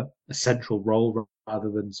more of a central role rather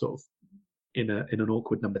than sort of in an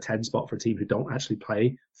awkward number 10 spot for a team who don't actually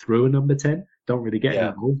play through a number 10, don't really get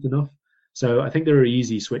involved enough. So I think there are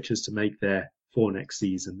easy switches to make there for next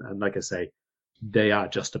season, and like I say, they are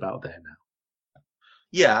just about there now.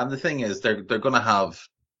 Yeah, and the thing is, they're going to have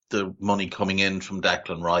the money coming in from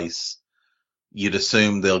Declan Rice. You'd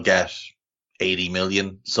assume they'll get 80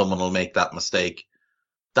 million. Someone will make that mistake.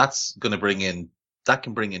 That's going to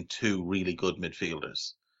can bring in two really good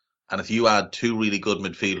midfielders. And if you add two really good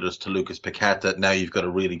midfielders to Lucas Paqueta, now you've got a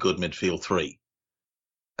really good midfield three,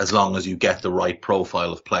 as long as you get the right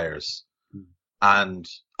profile of players. And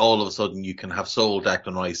all of a sudden you can have sold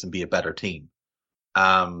Declan Rice and be a better team.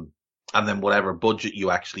 And then whatever budget you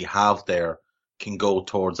actually have there can go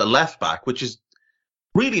towards a left back, which is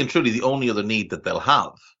really and truly the only other need that they'll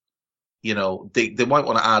have. They might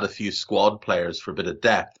want to add a few squad players for a bit of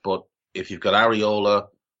depth, but if you've got Areola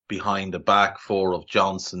behind the back four of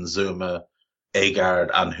Johnson, Zuma, Agard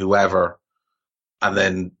and whoever, and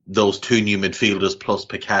then those two new midfielders plus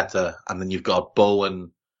Paqueta, and then you've got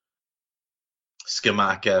Bowen,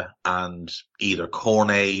 Scamacca and either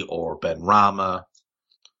Cornet or Benrahma,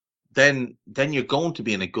 then you're going to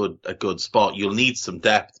be in a good spot. You'll need some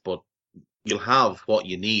depth, but you'll have what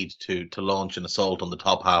you need to launch an assault on the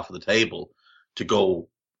top half of the table to go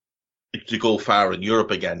far in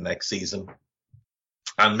Europe again next season,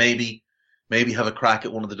 and maybe have a crack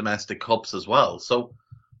at one of the domestic cups as well. So,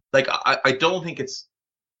 I don't think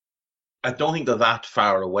they're that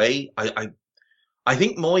far away. I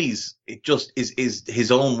think Moyes, it just is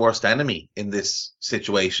his own worst enemy in this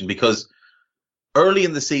situation, because early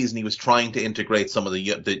in the season he was trying to integrate some of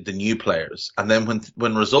the new players, and then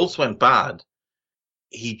when results went bad,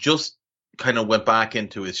 he just kind of went back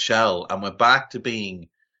into his shell and went back to being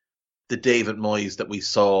the David Moyes that we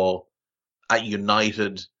saw at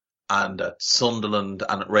United and at Sunderland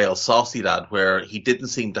and at Real Sociedad, where he didn't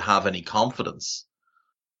seem to have any confidence.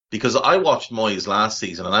 Because I watched Moyes last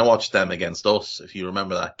season, and I watched them against us, if you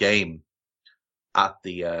remember that game at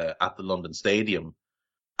the London Stadium,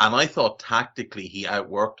 and I thought tactically he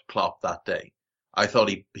outworked Klopp that day. I thought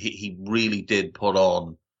he really did put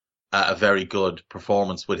on a very good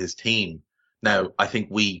performance with his team. Now, I think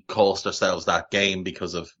we cost ourselves that game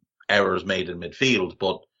because of errors made in midfield,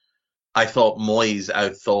 but I thought Moyes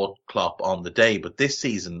outthought Klopp on the day, but this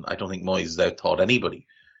season I don't think Moyes has outthought anybody.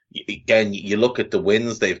 Again, you look at the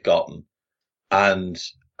wins they've gotten, and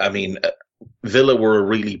I mean, Villa were a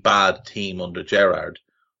really bad team under Gerrard.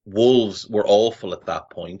 Wolves were awful at that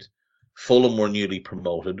point. Fulham were newly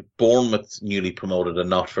promoted. Bournemouth newly promoted and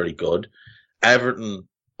not very good. Everton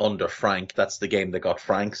under Frank, that's the game that got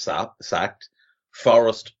Frank sacked.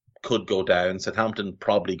 Forest could go down. Southampton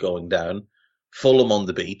probably going down. Fulham on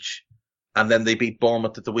the beach. And then they beat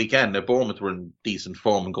Bournemouth at the weekend. Now, Bournemouth were in decent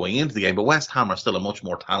form going into the game, but West Ham are still a much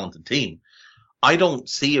more talented team. I don't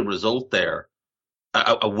see a result there,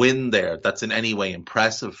 a win there that's in any way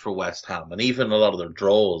impressive for West Ham. And even a lot of their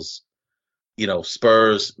draws,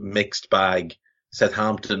 Spurs, mixed bag,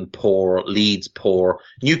 Southampton, poor, Leeds, poor.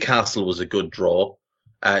 Newcastle was a good draw.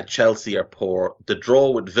 Chelsea are poor. The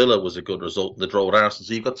draw with Villa was a good result. The draw with Arsenal.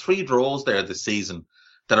 So you've got 3 draws there this season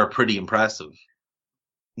that are pretty impressive.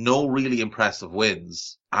 No really impressive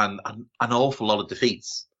wins and an awful lot of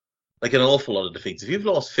defeats. Like an awful lot of defeats. If you've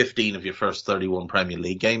lost 15 of your first 31 Premier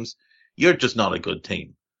League games, you're just not a good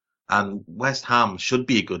team. And West Ham should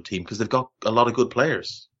be a good team because they've got a lot of good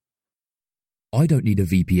players. I don't need a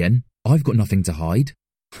VPN. I've got nothing to hide.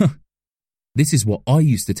 This is what I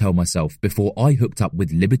used to tell myself before I hooked up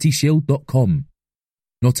with LibertyShield.com.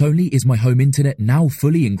 Not only is my home internet now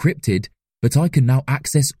fully encrypted, but I can now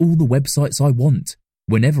access all the websites I want,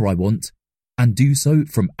 whenever I want, and do so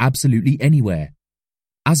from absolutely anywhere.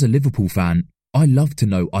 As a Liverpool fan, I love to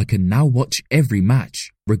know I can now watch every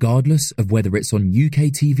match, regardless of whether it's on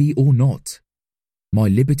UK TV or not. My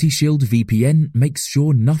Liberty Shield VPN makes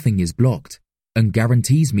sure nothing is blocked and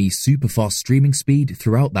guarantees me super fast streaming speed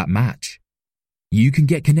throughout that match. You can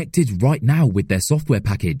get connected right now with their software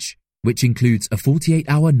package, which includes a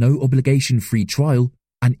 48-hour no-obligation free trial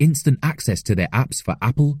and instant access to their apps for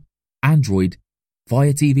Apple, Android,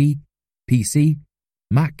 Fire TV, PC,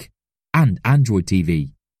 Mac, and Android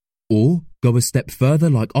TV. Or go a step further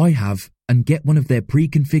like I have and get one of their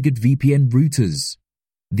pre-configured VPN routers.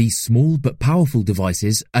 These small but powerful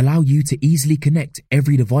devices allow you to easily connect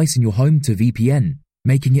every device in your home to VPN,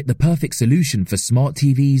 making it the perfect solution for smart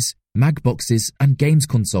TVs, mag boxes, and games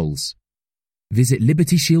consoles. Visit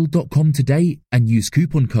LibertyShield.com today and use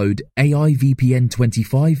coupon code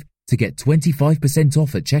AEyeVPN25 to get 25%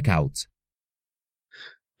 off at checkout.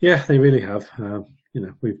 Yeah, they really have.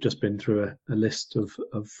 We've just been through a list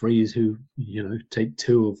of frees who, take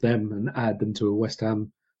 2 of them and add them to a West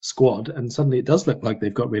Ham squad, and suddenly it does look like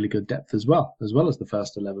they've got really good depth as well as the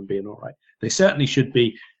first 11 being all right. They certainly should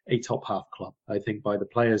be a top half club. I think by the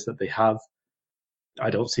players that they have, I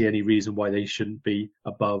don't see any reason why they shouldn't be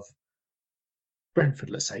above Brentford,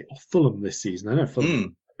 let's say, or Fulham this season. I know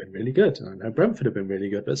Fulham have been really good. I know Brentford have been really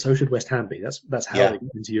good, but so should West Ham be. That's how they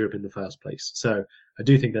got into Europe in the first place. So I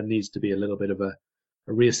do think there needs to be a little bit of a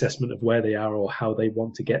reassessment of where they are or how they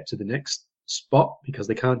want to get to the next spot, because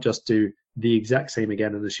they can't just do the exact same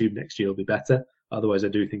again and assume next year will be better. Otherwise, I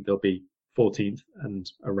do think they'll be 14th and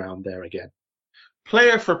around there again.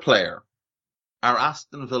 Player for player, are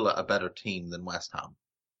Aston Villa a better team than West Ham?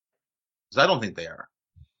 Because I don't think they are.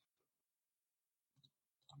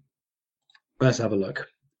 Let's have a look.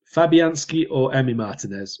 Fabianski or Emi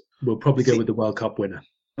Martinez? We'll probably go with the World Cup winner.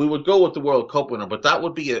 We would go with the World Cup winner, but that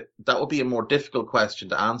would be a more difficult question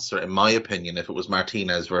to answer, in my opinion, if it was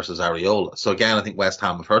Martinez versus Areola. So again, I think West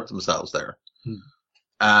Ham have hurt themselves there.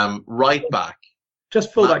 Right back,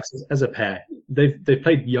 just fullbacks as a pair. They've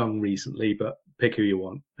played young recently, but pick who you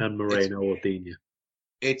want, and Moreno or Digne.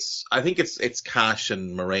 I think it's Cash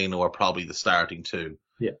and Moreno are probably the starting 2.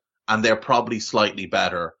 Yeah, and they're probably slightly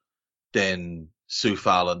better than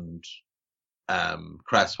Soufal and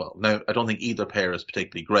Cresswell. Now, I don't think either pair is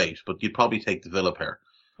particularly great, but you'd probably take the Villa pair.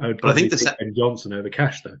 I think Ben Johnson over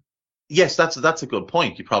Cash, though. Yes, that's a good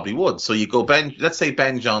point. You probably would. So you go let's say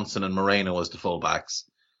Ben Johnson and Moreno as the fullbacks.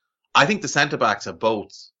 I think the centre backs are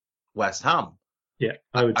both West Ham. Yeah,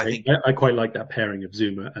 I quite like that pairing of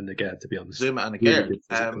Zuma and Aguerd, to be honest. Zuma and Aguerd.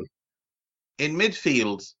 Really in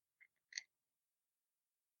midfield,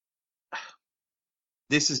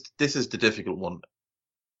 this is the difficult one.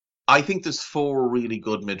 I think there's 4 really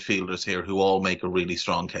good midfielders here who all make a really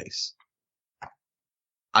strong case.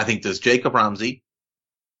 I think there's Jacob Ramsey,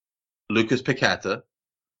 Lucas Paqueta,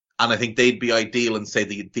 and I think they'd be ideal in, say,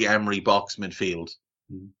 the Emery box midfield.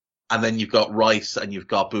 And then you've got Rice and you've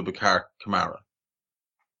got Boubacar Kamara.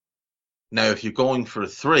 Now, if you're going for a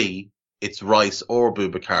 3, it's Rice or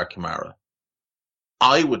Boubacar Kamara.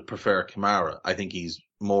 I would prefer Kamara. I think he's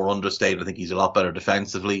more understated. I think he's a lot better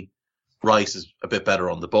defensively. Rice is a bit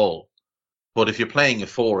better on the ball. But if you're playing a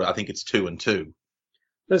 4, I think it's 2 and 2.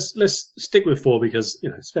 let's stick with 4 because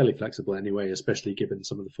it's fairly flexible anyway, especially given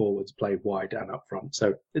some of the forwards play wide and up front,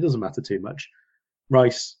 so it doesn't matter too much.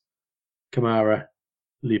 Rice, Kamara,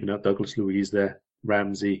 leaving out Douglas Luiz there,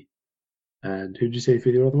 Ramsey, and who did you say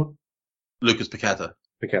for the other one? Lucas Paqueta.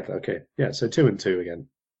 Paqueta, okay. Yeah, so 2 and 2 again.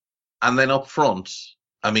 And then up front,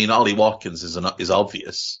 I mean, Ollie Watkins is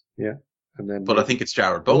obvious. Yeah. And then but I think it's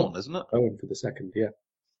Jared Bowen, isn't it? Bowen for the second, yeah.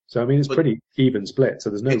 So I mean, it's pretty even split. So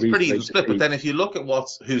there's no reason. It's pretty even split. But then if you look at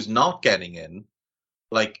who's not getting in,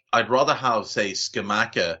 like I'd rather have say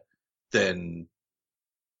Scamacca than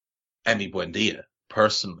Emi Buendia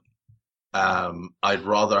personally. I'd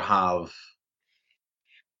rather have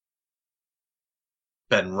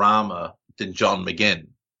Ben Rama than John McGinn.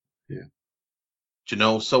 Yeah. Do you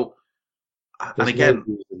know? So, there's and again,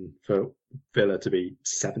 no reason for Villa to be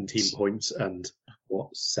 17 points and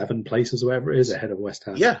 7 places, or whatever it is, ahead of West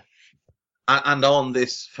Ham. Yeah. And on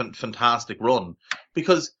this fantastic run,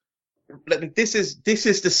 because this is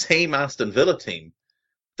the same Aston Villa team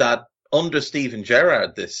that under Steven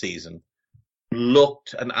Gerrard this season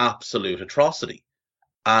looked an absolute atrocity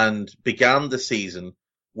and began the season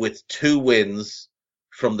with 2 wins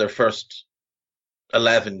from their first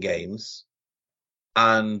 11 games,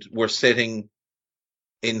 and were sitting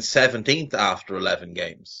in 17th after 11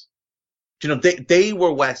 games. You know, they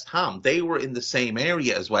were West Ham. They were in the same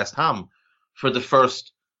area as West Ham for the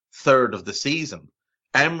first third of the season.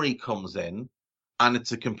 Emery comes in, and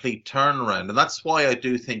it's a complete turnaround. And that's why I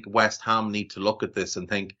do think West Ham need to look at this and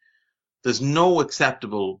think there's no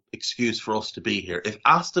acceptable excuse for us to be here. If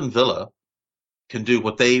Aston Villa can do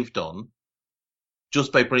what they've done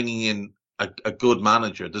just by bringing in a good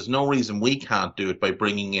manager, there's no reason we can't do it by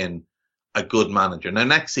bringing in a good manager. Now,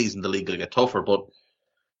 next season, the league will get tougher, but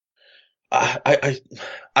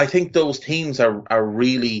I think those teams are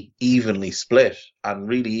really evenly split and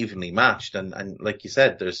really evenly matched. And like you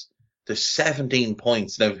said, there's 17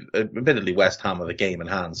 points. Now, admittedly, West Ham have a game in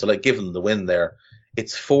hand. So, like, given the win there,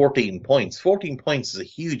 it's 14 points. 14 points is a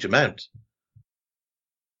huge amount.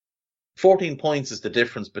 14 points is the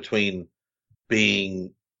difference between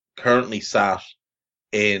being currently sat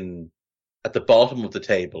at the bottom of the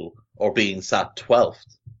table or being sat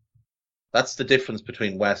 12th. That's the difference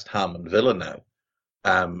between West Ham and Villa now.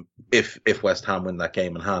 If West Ham win that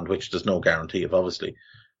game in hand, which there's no guarantee of, obviously.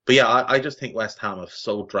 But yeah, I just think West Ham have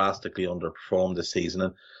so drastically underperformed this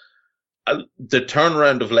season, and the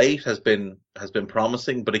turnaround of late has been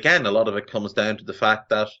promising. But again, a lot of it comes down to the fact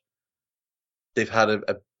that they've had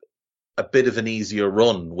a bit of an easier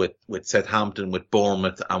run with Southampton, with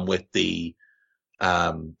Bournemouth, and with the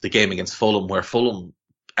game against Fulham, where Fulham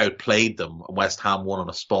outplayed them. West Ham won on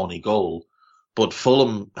a spawny goal, but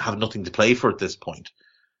Fulham have nothing to play for at this point.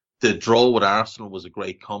 The draw with Arsenal was a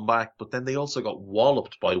great comeback, but then they also got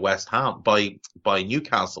walloped by West Ham, by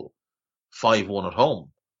Newcastle, 5-1 at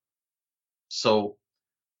home. So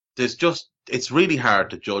it's really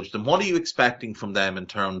hard to judge them. What are you expecting from them in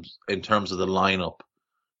terms of the lineup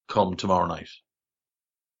come tomorrow night?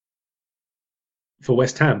 For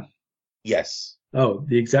West Ham? Yes. Oh,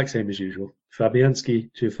 the exact same as usual.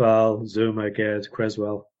 Fabianski, Tufal, Zuma, Gerd,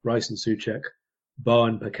 Creswell, Rice and Souček,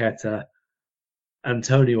 Bowen, Paqueta,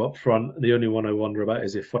 Antonio up front. The only one I wonder about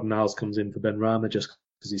is if Fornals comes in for Ben Rama just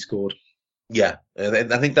because he scored. Yeah,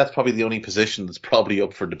 I think that's probably the only position that's probably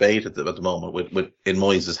up for debate at the moment with in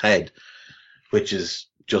Moyes' head, which is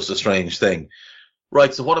just a strange thing.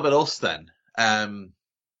 Right, so what about us then?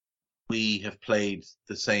 We have played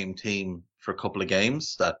the same team for a couple of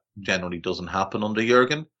games. That generally doesn't happen under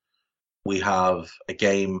Jurgen. We have a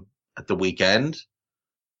game at the weekend.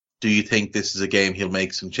 Do you think this is a game he'll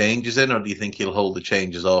make some changes in, or do you think he'll hold the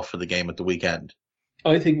changes off for the game at the weekend?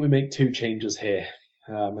 I think we make 2 changes here.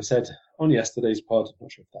 I said on yesterday's pod, I'm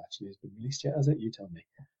not sure if that actually has been released yet, has it? You tell me.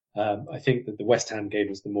 I think that the West Ham game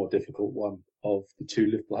was the more difficult one of the 2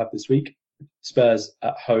 Liverpool have this week. Spurs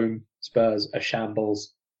at home, Spurs a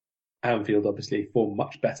shambles. Anfield obviously form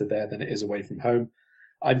much better there than it is away from home.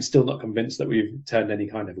 I'm still not convinced that we've turned any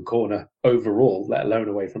kind of a corner overall, let alone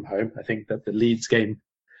away from home. I think that the Leeds game,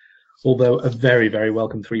 although a very, very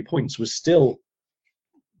welcome 3 points, was still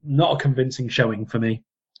not a convincing showing for me.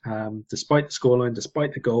 Despite the scoreline,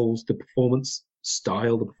 despite the goals, the performance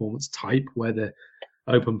style, the performance type, where the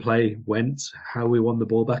open play went, how we won the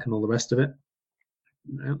ball back and all the rest of it.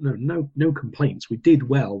 No complaints. We did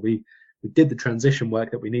well. We did the transition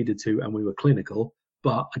work that we needed to, and we were clinical.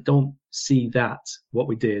 But I don't see that, what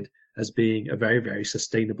we did, as being a very, very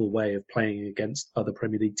sustainable way of playing against other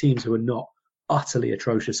Premier League teams who are not utterly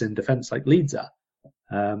atrocious in defence like Leeds are.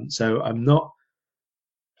 So I'm not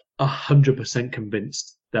 100%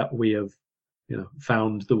 convinced that we have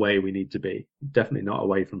found the way we need to be. Definitely not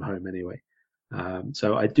away from home anyway.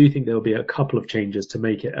 So I do think there will be a couple of changes to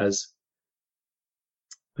make it as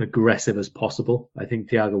aggressive as possible. I think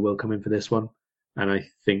Thiago will come in for this one, and I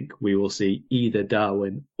think we will see either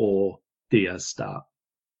Darwin or Diaz start.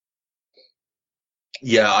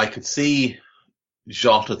 Yeah, I could see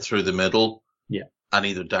Jota through the middle. Yeah. And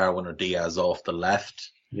either Darwin or Diaz off the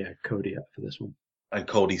left. Yeah, Cody up for this one. And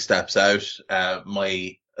Cody steps out.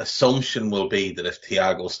 My assumption will be that if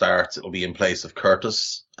Thiago starts, it will be in place of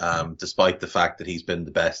Curtis, despite the fact that he's been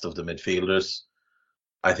the best of the midfielders.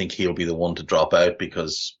 I think he'll be the one to drop out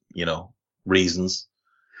because, reasons.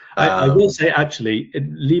 I will say, actually,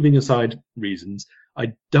 leaving aside reasons,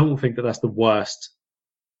 I don't think that that's the worst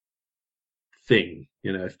thing,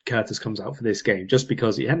 if Curtis comes out for this game, just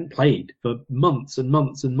because he hadn't played for months and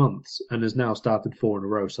months and months and has now started 4 in a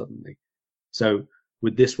row suddenly. So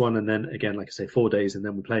with this one, and then again, like I say, 4 days, and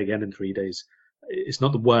then we play again in 3 days, it's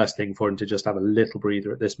not the worst thing for him to just have a little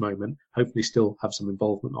breather at this moment. Hopefully still have some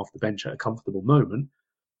involvement off the bench at a comfortable moment.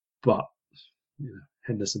 But,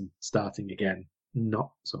 Henderson starting again,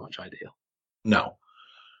 not so much ideal. No,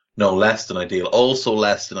 less than ideal. Also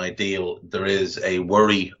less than ideal, there is a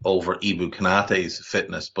worry over Ibu Konate's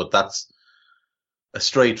fitness, but that's a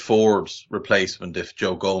straightforward replacement if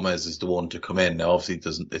Joe Gomez is the one to come in. Now,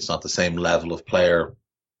 obviously, it's not the same level of player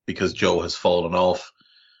because Joe has fallen off.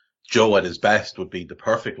 Joe at his best would be the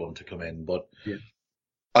perfect one to come in, but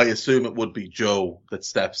I assume it would be Joe that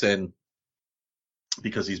steps in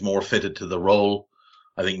because he's more fitted to the role.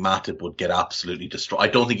 I think Matip would get absolutely destroyed. I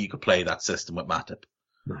don't think you could play that system with Matip.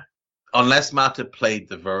 No. Unless Matip played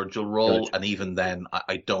the Virgil role, and even then,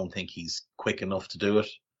 I don't think he's quick enough to do it.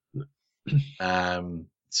 No.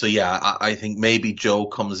 So yeah, I think maybe Joe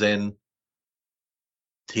comes in,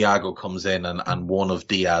 Thiago comes in, and one of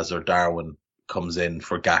Diaz or Darwin comes in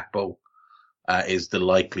for Gakpo, is the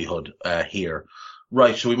likelihood here.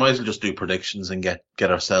 Right, so we might as well just do predictions and get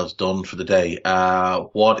ourselves done for the day.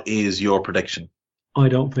 What is your prediction? I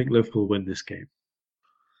don't think Liverpool win this game.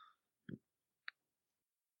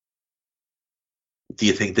 Do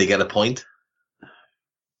you think they get a point?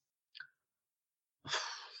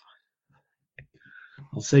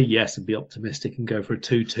 I'll say yes and be optimistic and go for a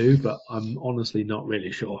 2-2, but I'm honestly not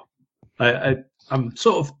really sure. I'm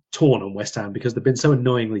sort of torn on West Ham because they've been so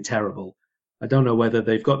annoyingly terrible. I don't know whether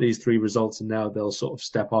they've got these 3 results and now they'll sort of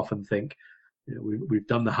step off and think, we've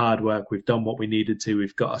done the hard work, we've done what we needed to,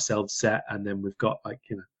 we've got ourselves set, and then we've got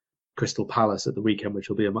Crystal Palace at the weekend, which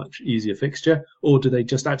will be a much easier fixture. Or do they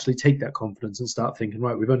just actually take that confidence and start thinking,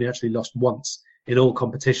 right, we've only actually lost once in all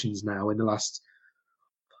competitions now in the last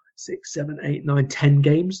 6, 7, 8, 9, 10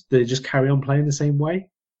 games? They just carry on playing the same way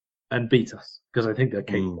and beat us because I think they're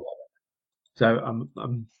capable of it.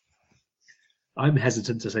 So I'm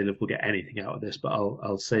hesitant to say Liverpool get anything out of this, but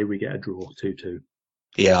I'll say we get a draw 2-2.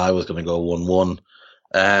 Yeah, I was going to go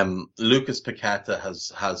 1-1. Lucas Paqueta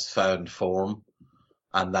has found form,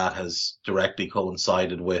 and that has directly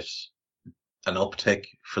coincided with an uptick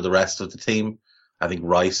for the rest of the team. I think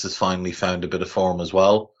Rice has finally found a bit of form as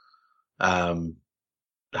well.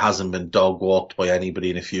 Hasn't been dog walked by anybody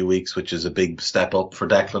in a few weeks, which is a big step up for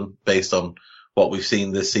Declan based on what we've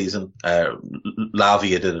seen this season.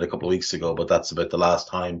 Lavia did it a couple of weeks ago, but that's about the last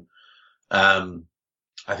time.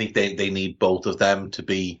 I think they need both of them to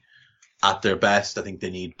be at their best. I think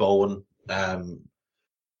they need Bowen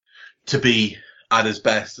to be at his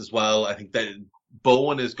best as well. I think that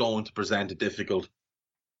Bowen is going to present a difficult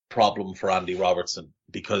problem for Andy Robertson,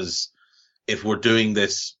 because if we're doing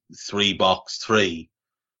this 3-box-3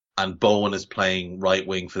 and Bowen is playing right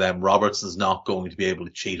wing for them, Robertson's not going to be able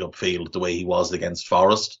to cheat upfield the way he was against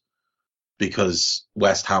Forest, because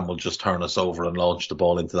West Ham will just turn us over and launch the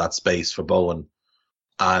ball into that space for Bowen.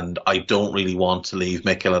 And I don't really want to leave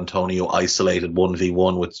Mikel Antonio isolated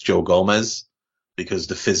 1v1 with Joe Gomez, because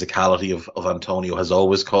the physicality of Antonio has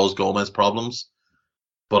always caused Gomez problems.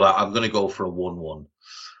 But I'm going to go for a 1-1.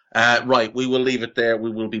 Right, we will leave it there.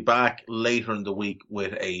 We will be back later in the week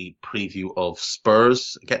with a preview of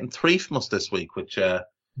Spurs getting 3 from us this week, which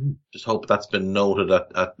just hope that's been noted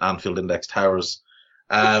at Anfield Index Towers.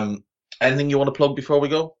 Anything you want to plug before we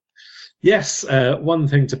go? Yes, one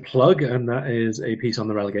thing to plug, and that is a piece on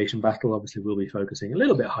the relegation battle. Obviously, we'll be focusing a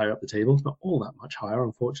little bit higher up the table. Not all that much higher,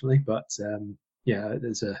 unfortunately, but yeah,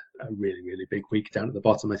 there's a really, really big week down at the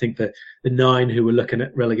bottom. I think the 9 who were looking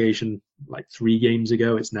at relegation like 3 games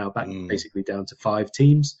ago, it's now back basically down to 5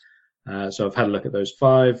 teams. So I've had a look at those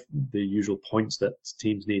 5, the usual points that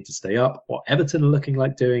teams need to stay up, what Everton are looking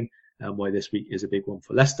like doing, and why this week is a big one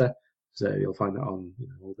for Leicester. So you'll find that on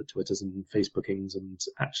all the Twitters and Facebookings and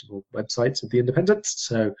actual websites of the Independent.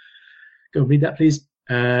 So Go and read that, please.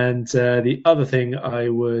 And the other thing I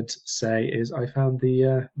would say is I found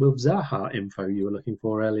the Wilf Zaha info you were looking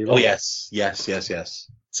for earlier. Oh, yes.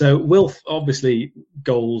 So Wilf, obviously,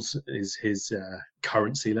 goals is his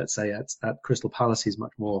currency, let's say. At Crystal Palace, he's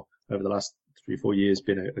much more, over the last 3-4 years,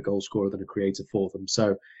 been a goal scorer than a creator for them.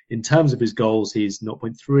 So in terms of his goals, he's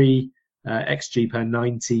 0.3 XG per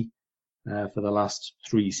 90 for the last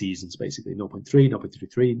 3 seasons, basically. 0.3,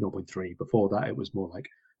 0.33, 0.3. Before that, it was more like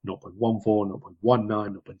 0.14, 0.19,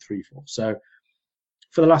 0.34. So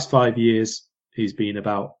for the last 5 years, he's been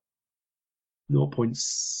about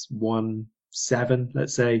 0.17,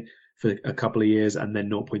 let's say, for a couple of years, and then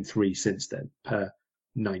 0.3 since then per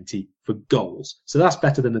 90 for goals. So that's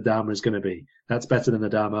better than Adama is going to be. That's better than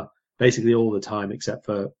Adama basically all the time, except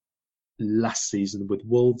for last season with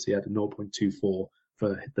Wolves. He had a 0.24 for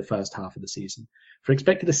the first half of the season. For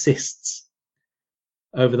expected assists,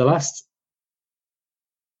 over the last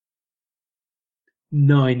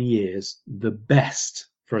 9 years, the best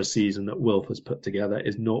for a season that Wilf has put together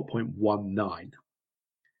is 0.19,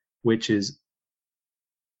 which is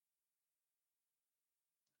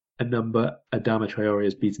a number Adama Traore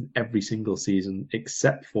has beaten every single season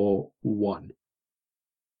except for one.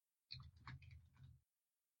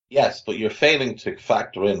 Yes, but you're failing to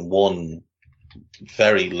factor in one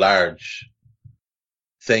very large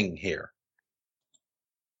thing here.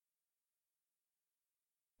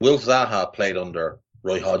 Wilf Zaha played under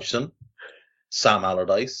Roy Hodgson, Sam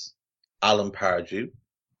Allardyce, Alan Pardew,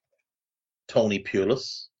 Tony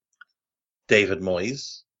Pulis, David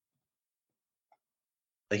Moyes.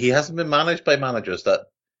 He hasn't been managed by managers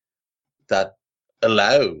that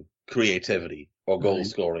allow creativity or goal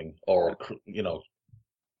scoring or,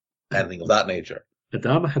 anything of that nature.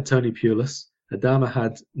 Adama had Tony Pulis. Adama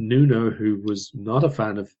had Nuno, who was not a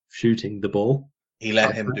fan of shooting the ball. He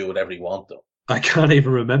let him do whatever he wanted, though. I can't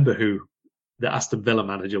even remember who the Aston Villa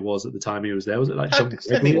manager was at the time he was there. Was it like Tactics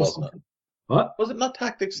John Timmy, Gregory wasn't it? What? Was it not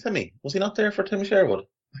Tactics Timmy? Was he not there for Tim Sherwood?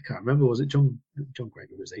 I can't remember. Was it John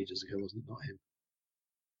Gregory? It was ages ago, wasn't it? Not him.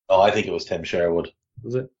 Oh, I think it was Tim Sherwood.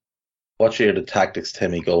 Was it? What year did Tactics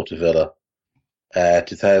Timmy go to Villa?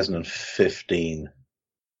 2015.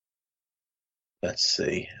 Let's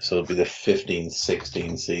see. So it'll be the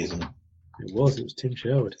 15-16 season. It was Tim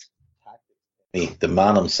Sherwood. The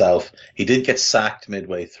man himself. He did get sacked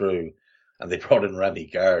midway through, and they brought in Remy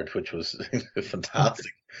Gard, which was a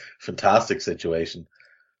fantastic situation.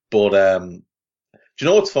 But do you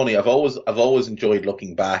know what's funny? I've always enjoyed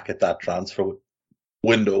looking back at that transfer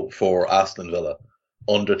window for Aston Villa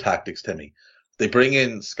under Tactics Timmy. They bring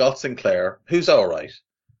in Scott Sinclair, who's all right,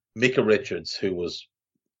 Micah Richards, who was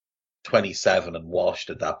 27 and washed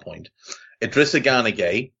at that point, Idrissa Gana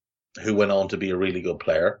Gueye, who went on to be a really good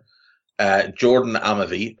player, Jordan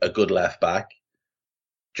Amavi, a good left back,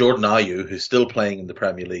 Jordan Ayew, who's still playing in the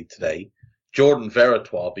Premier League today, Jordan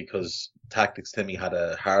Veratois, because Tactics Timmy had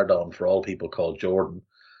a hard-on for all people called Jordan,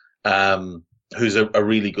 who's a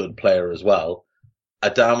really good player as well,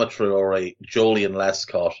 Adama Traore, Joleon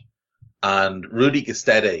Lescott, and Rudy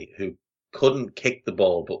Gestede, who couldn't kick the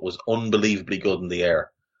ball but was unbelievably good in the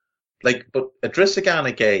air. But Idrissa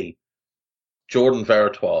Gana Gueye, Jordan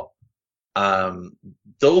Veratois,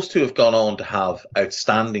 those two have gone on to have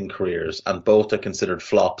outstanding careers, and both are considered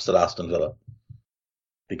flops at Aston Villa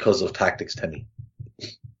because of Tactics Timmy.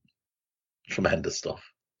 Tremendous stuff.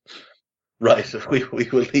 Right, we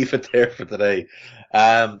will leave it there for today.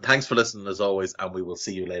 Thanks for listening as always, and we will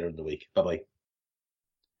see you later in the week. Bye-bye.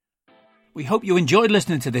 We hope you enjoyed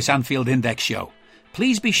listening to this Anfield Index show.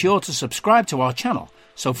 Please be sure to subscribe to our channel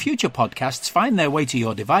so future podcasts find their way to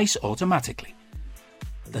your device automatically.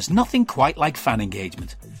 There's nothing quite like fan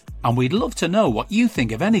engagement, and we'd love to know what you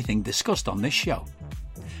think of anything discussed on this show.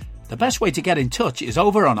 The best way to get in touch is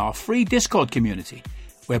over on our free Discord community,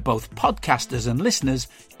 where both podcasters and listeners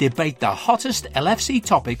debate the hottest LFC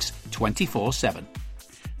topics 24/7.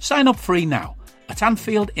 Sign up free now at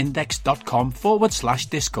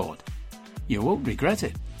AnfieldIndex.com/Discord. You won't regret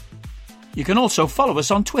it. You can also follow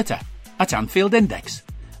us on Twitter at Anfield Index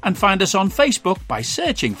and find us on Facebook by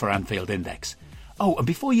searching for Anfield Index. Oh, and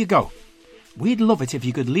before you go, we'd love it if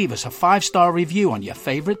you could leave us a 5-star review on your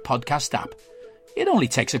favourite podcast app. It only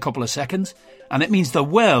takes a couple of seconds, and it means the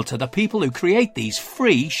world to the people who create these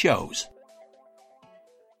free shows.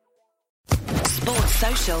 Sports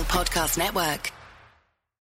Social Podcast Network.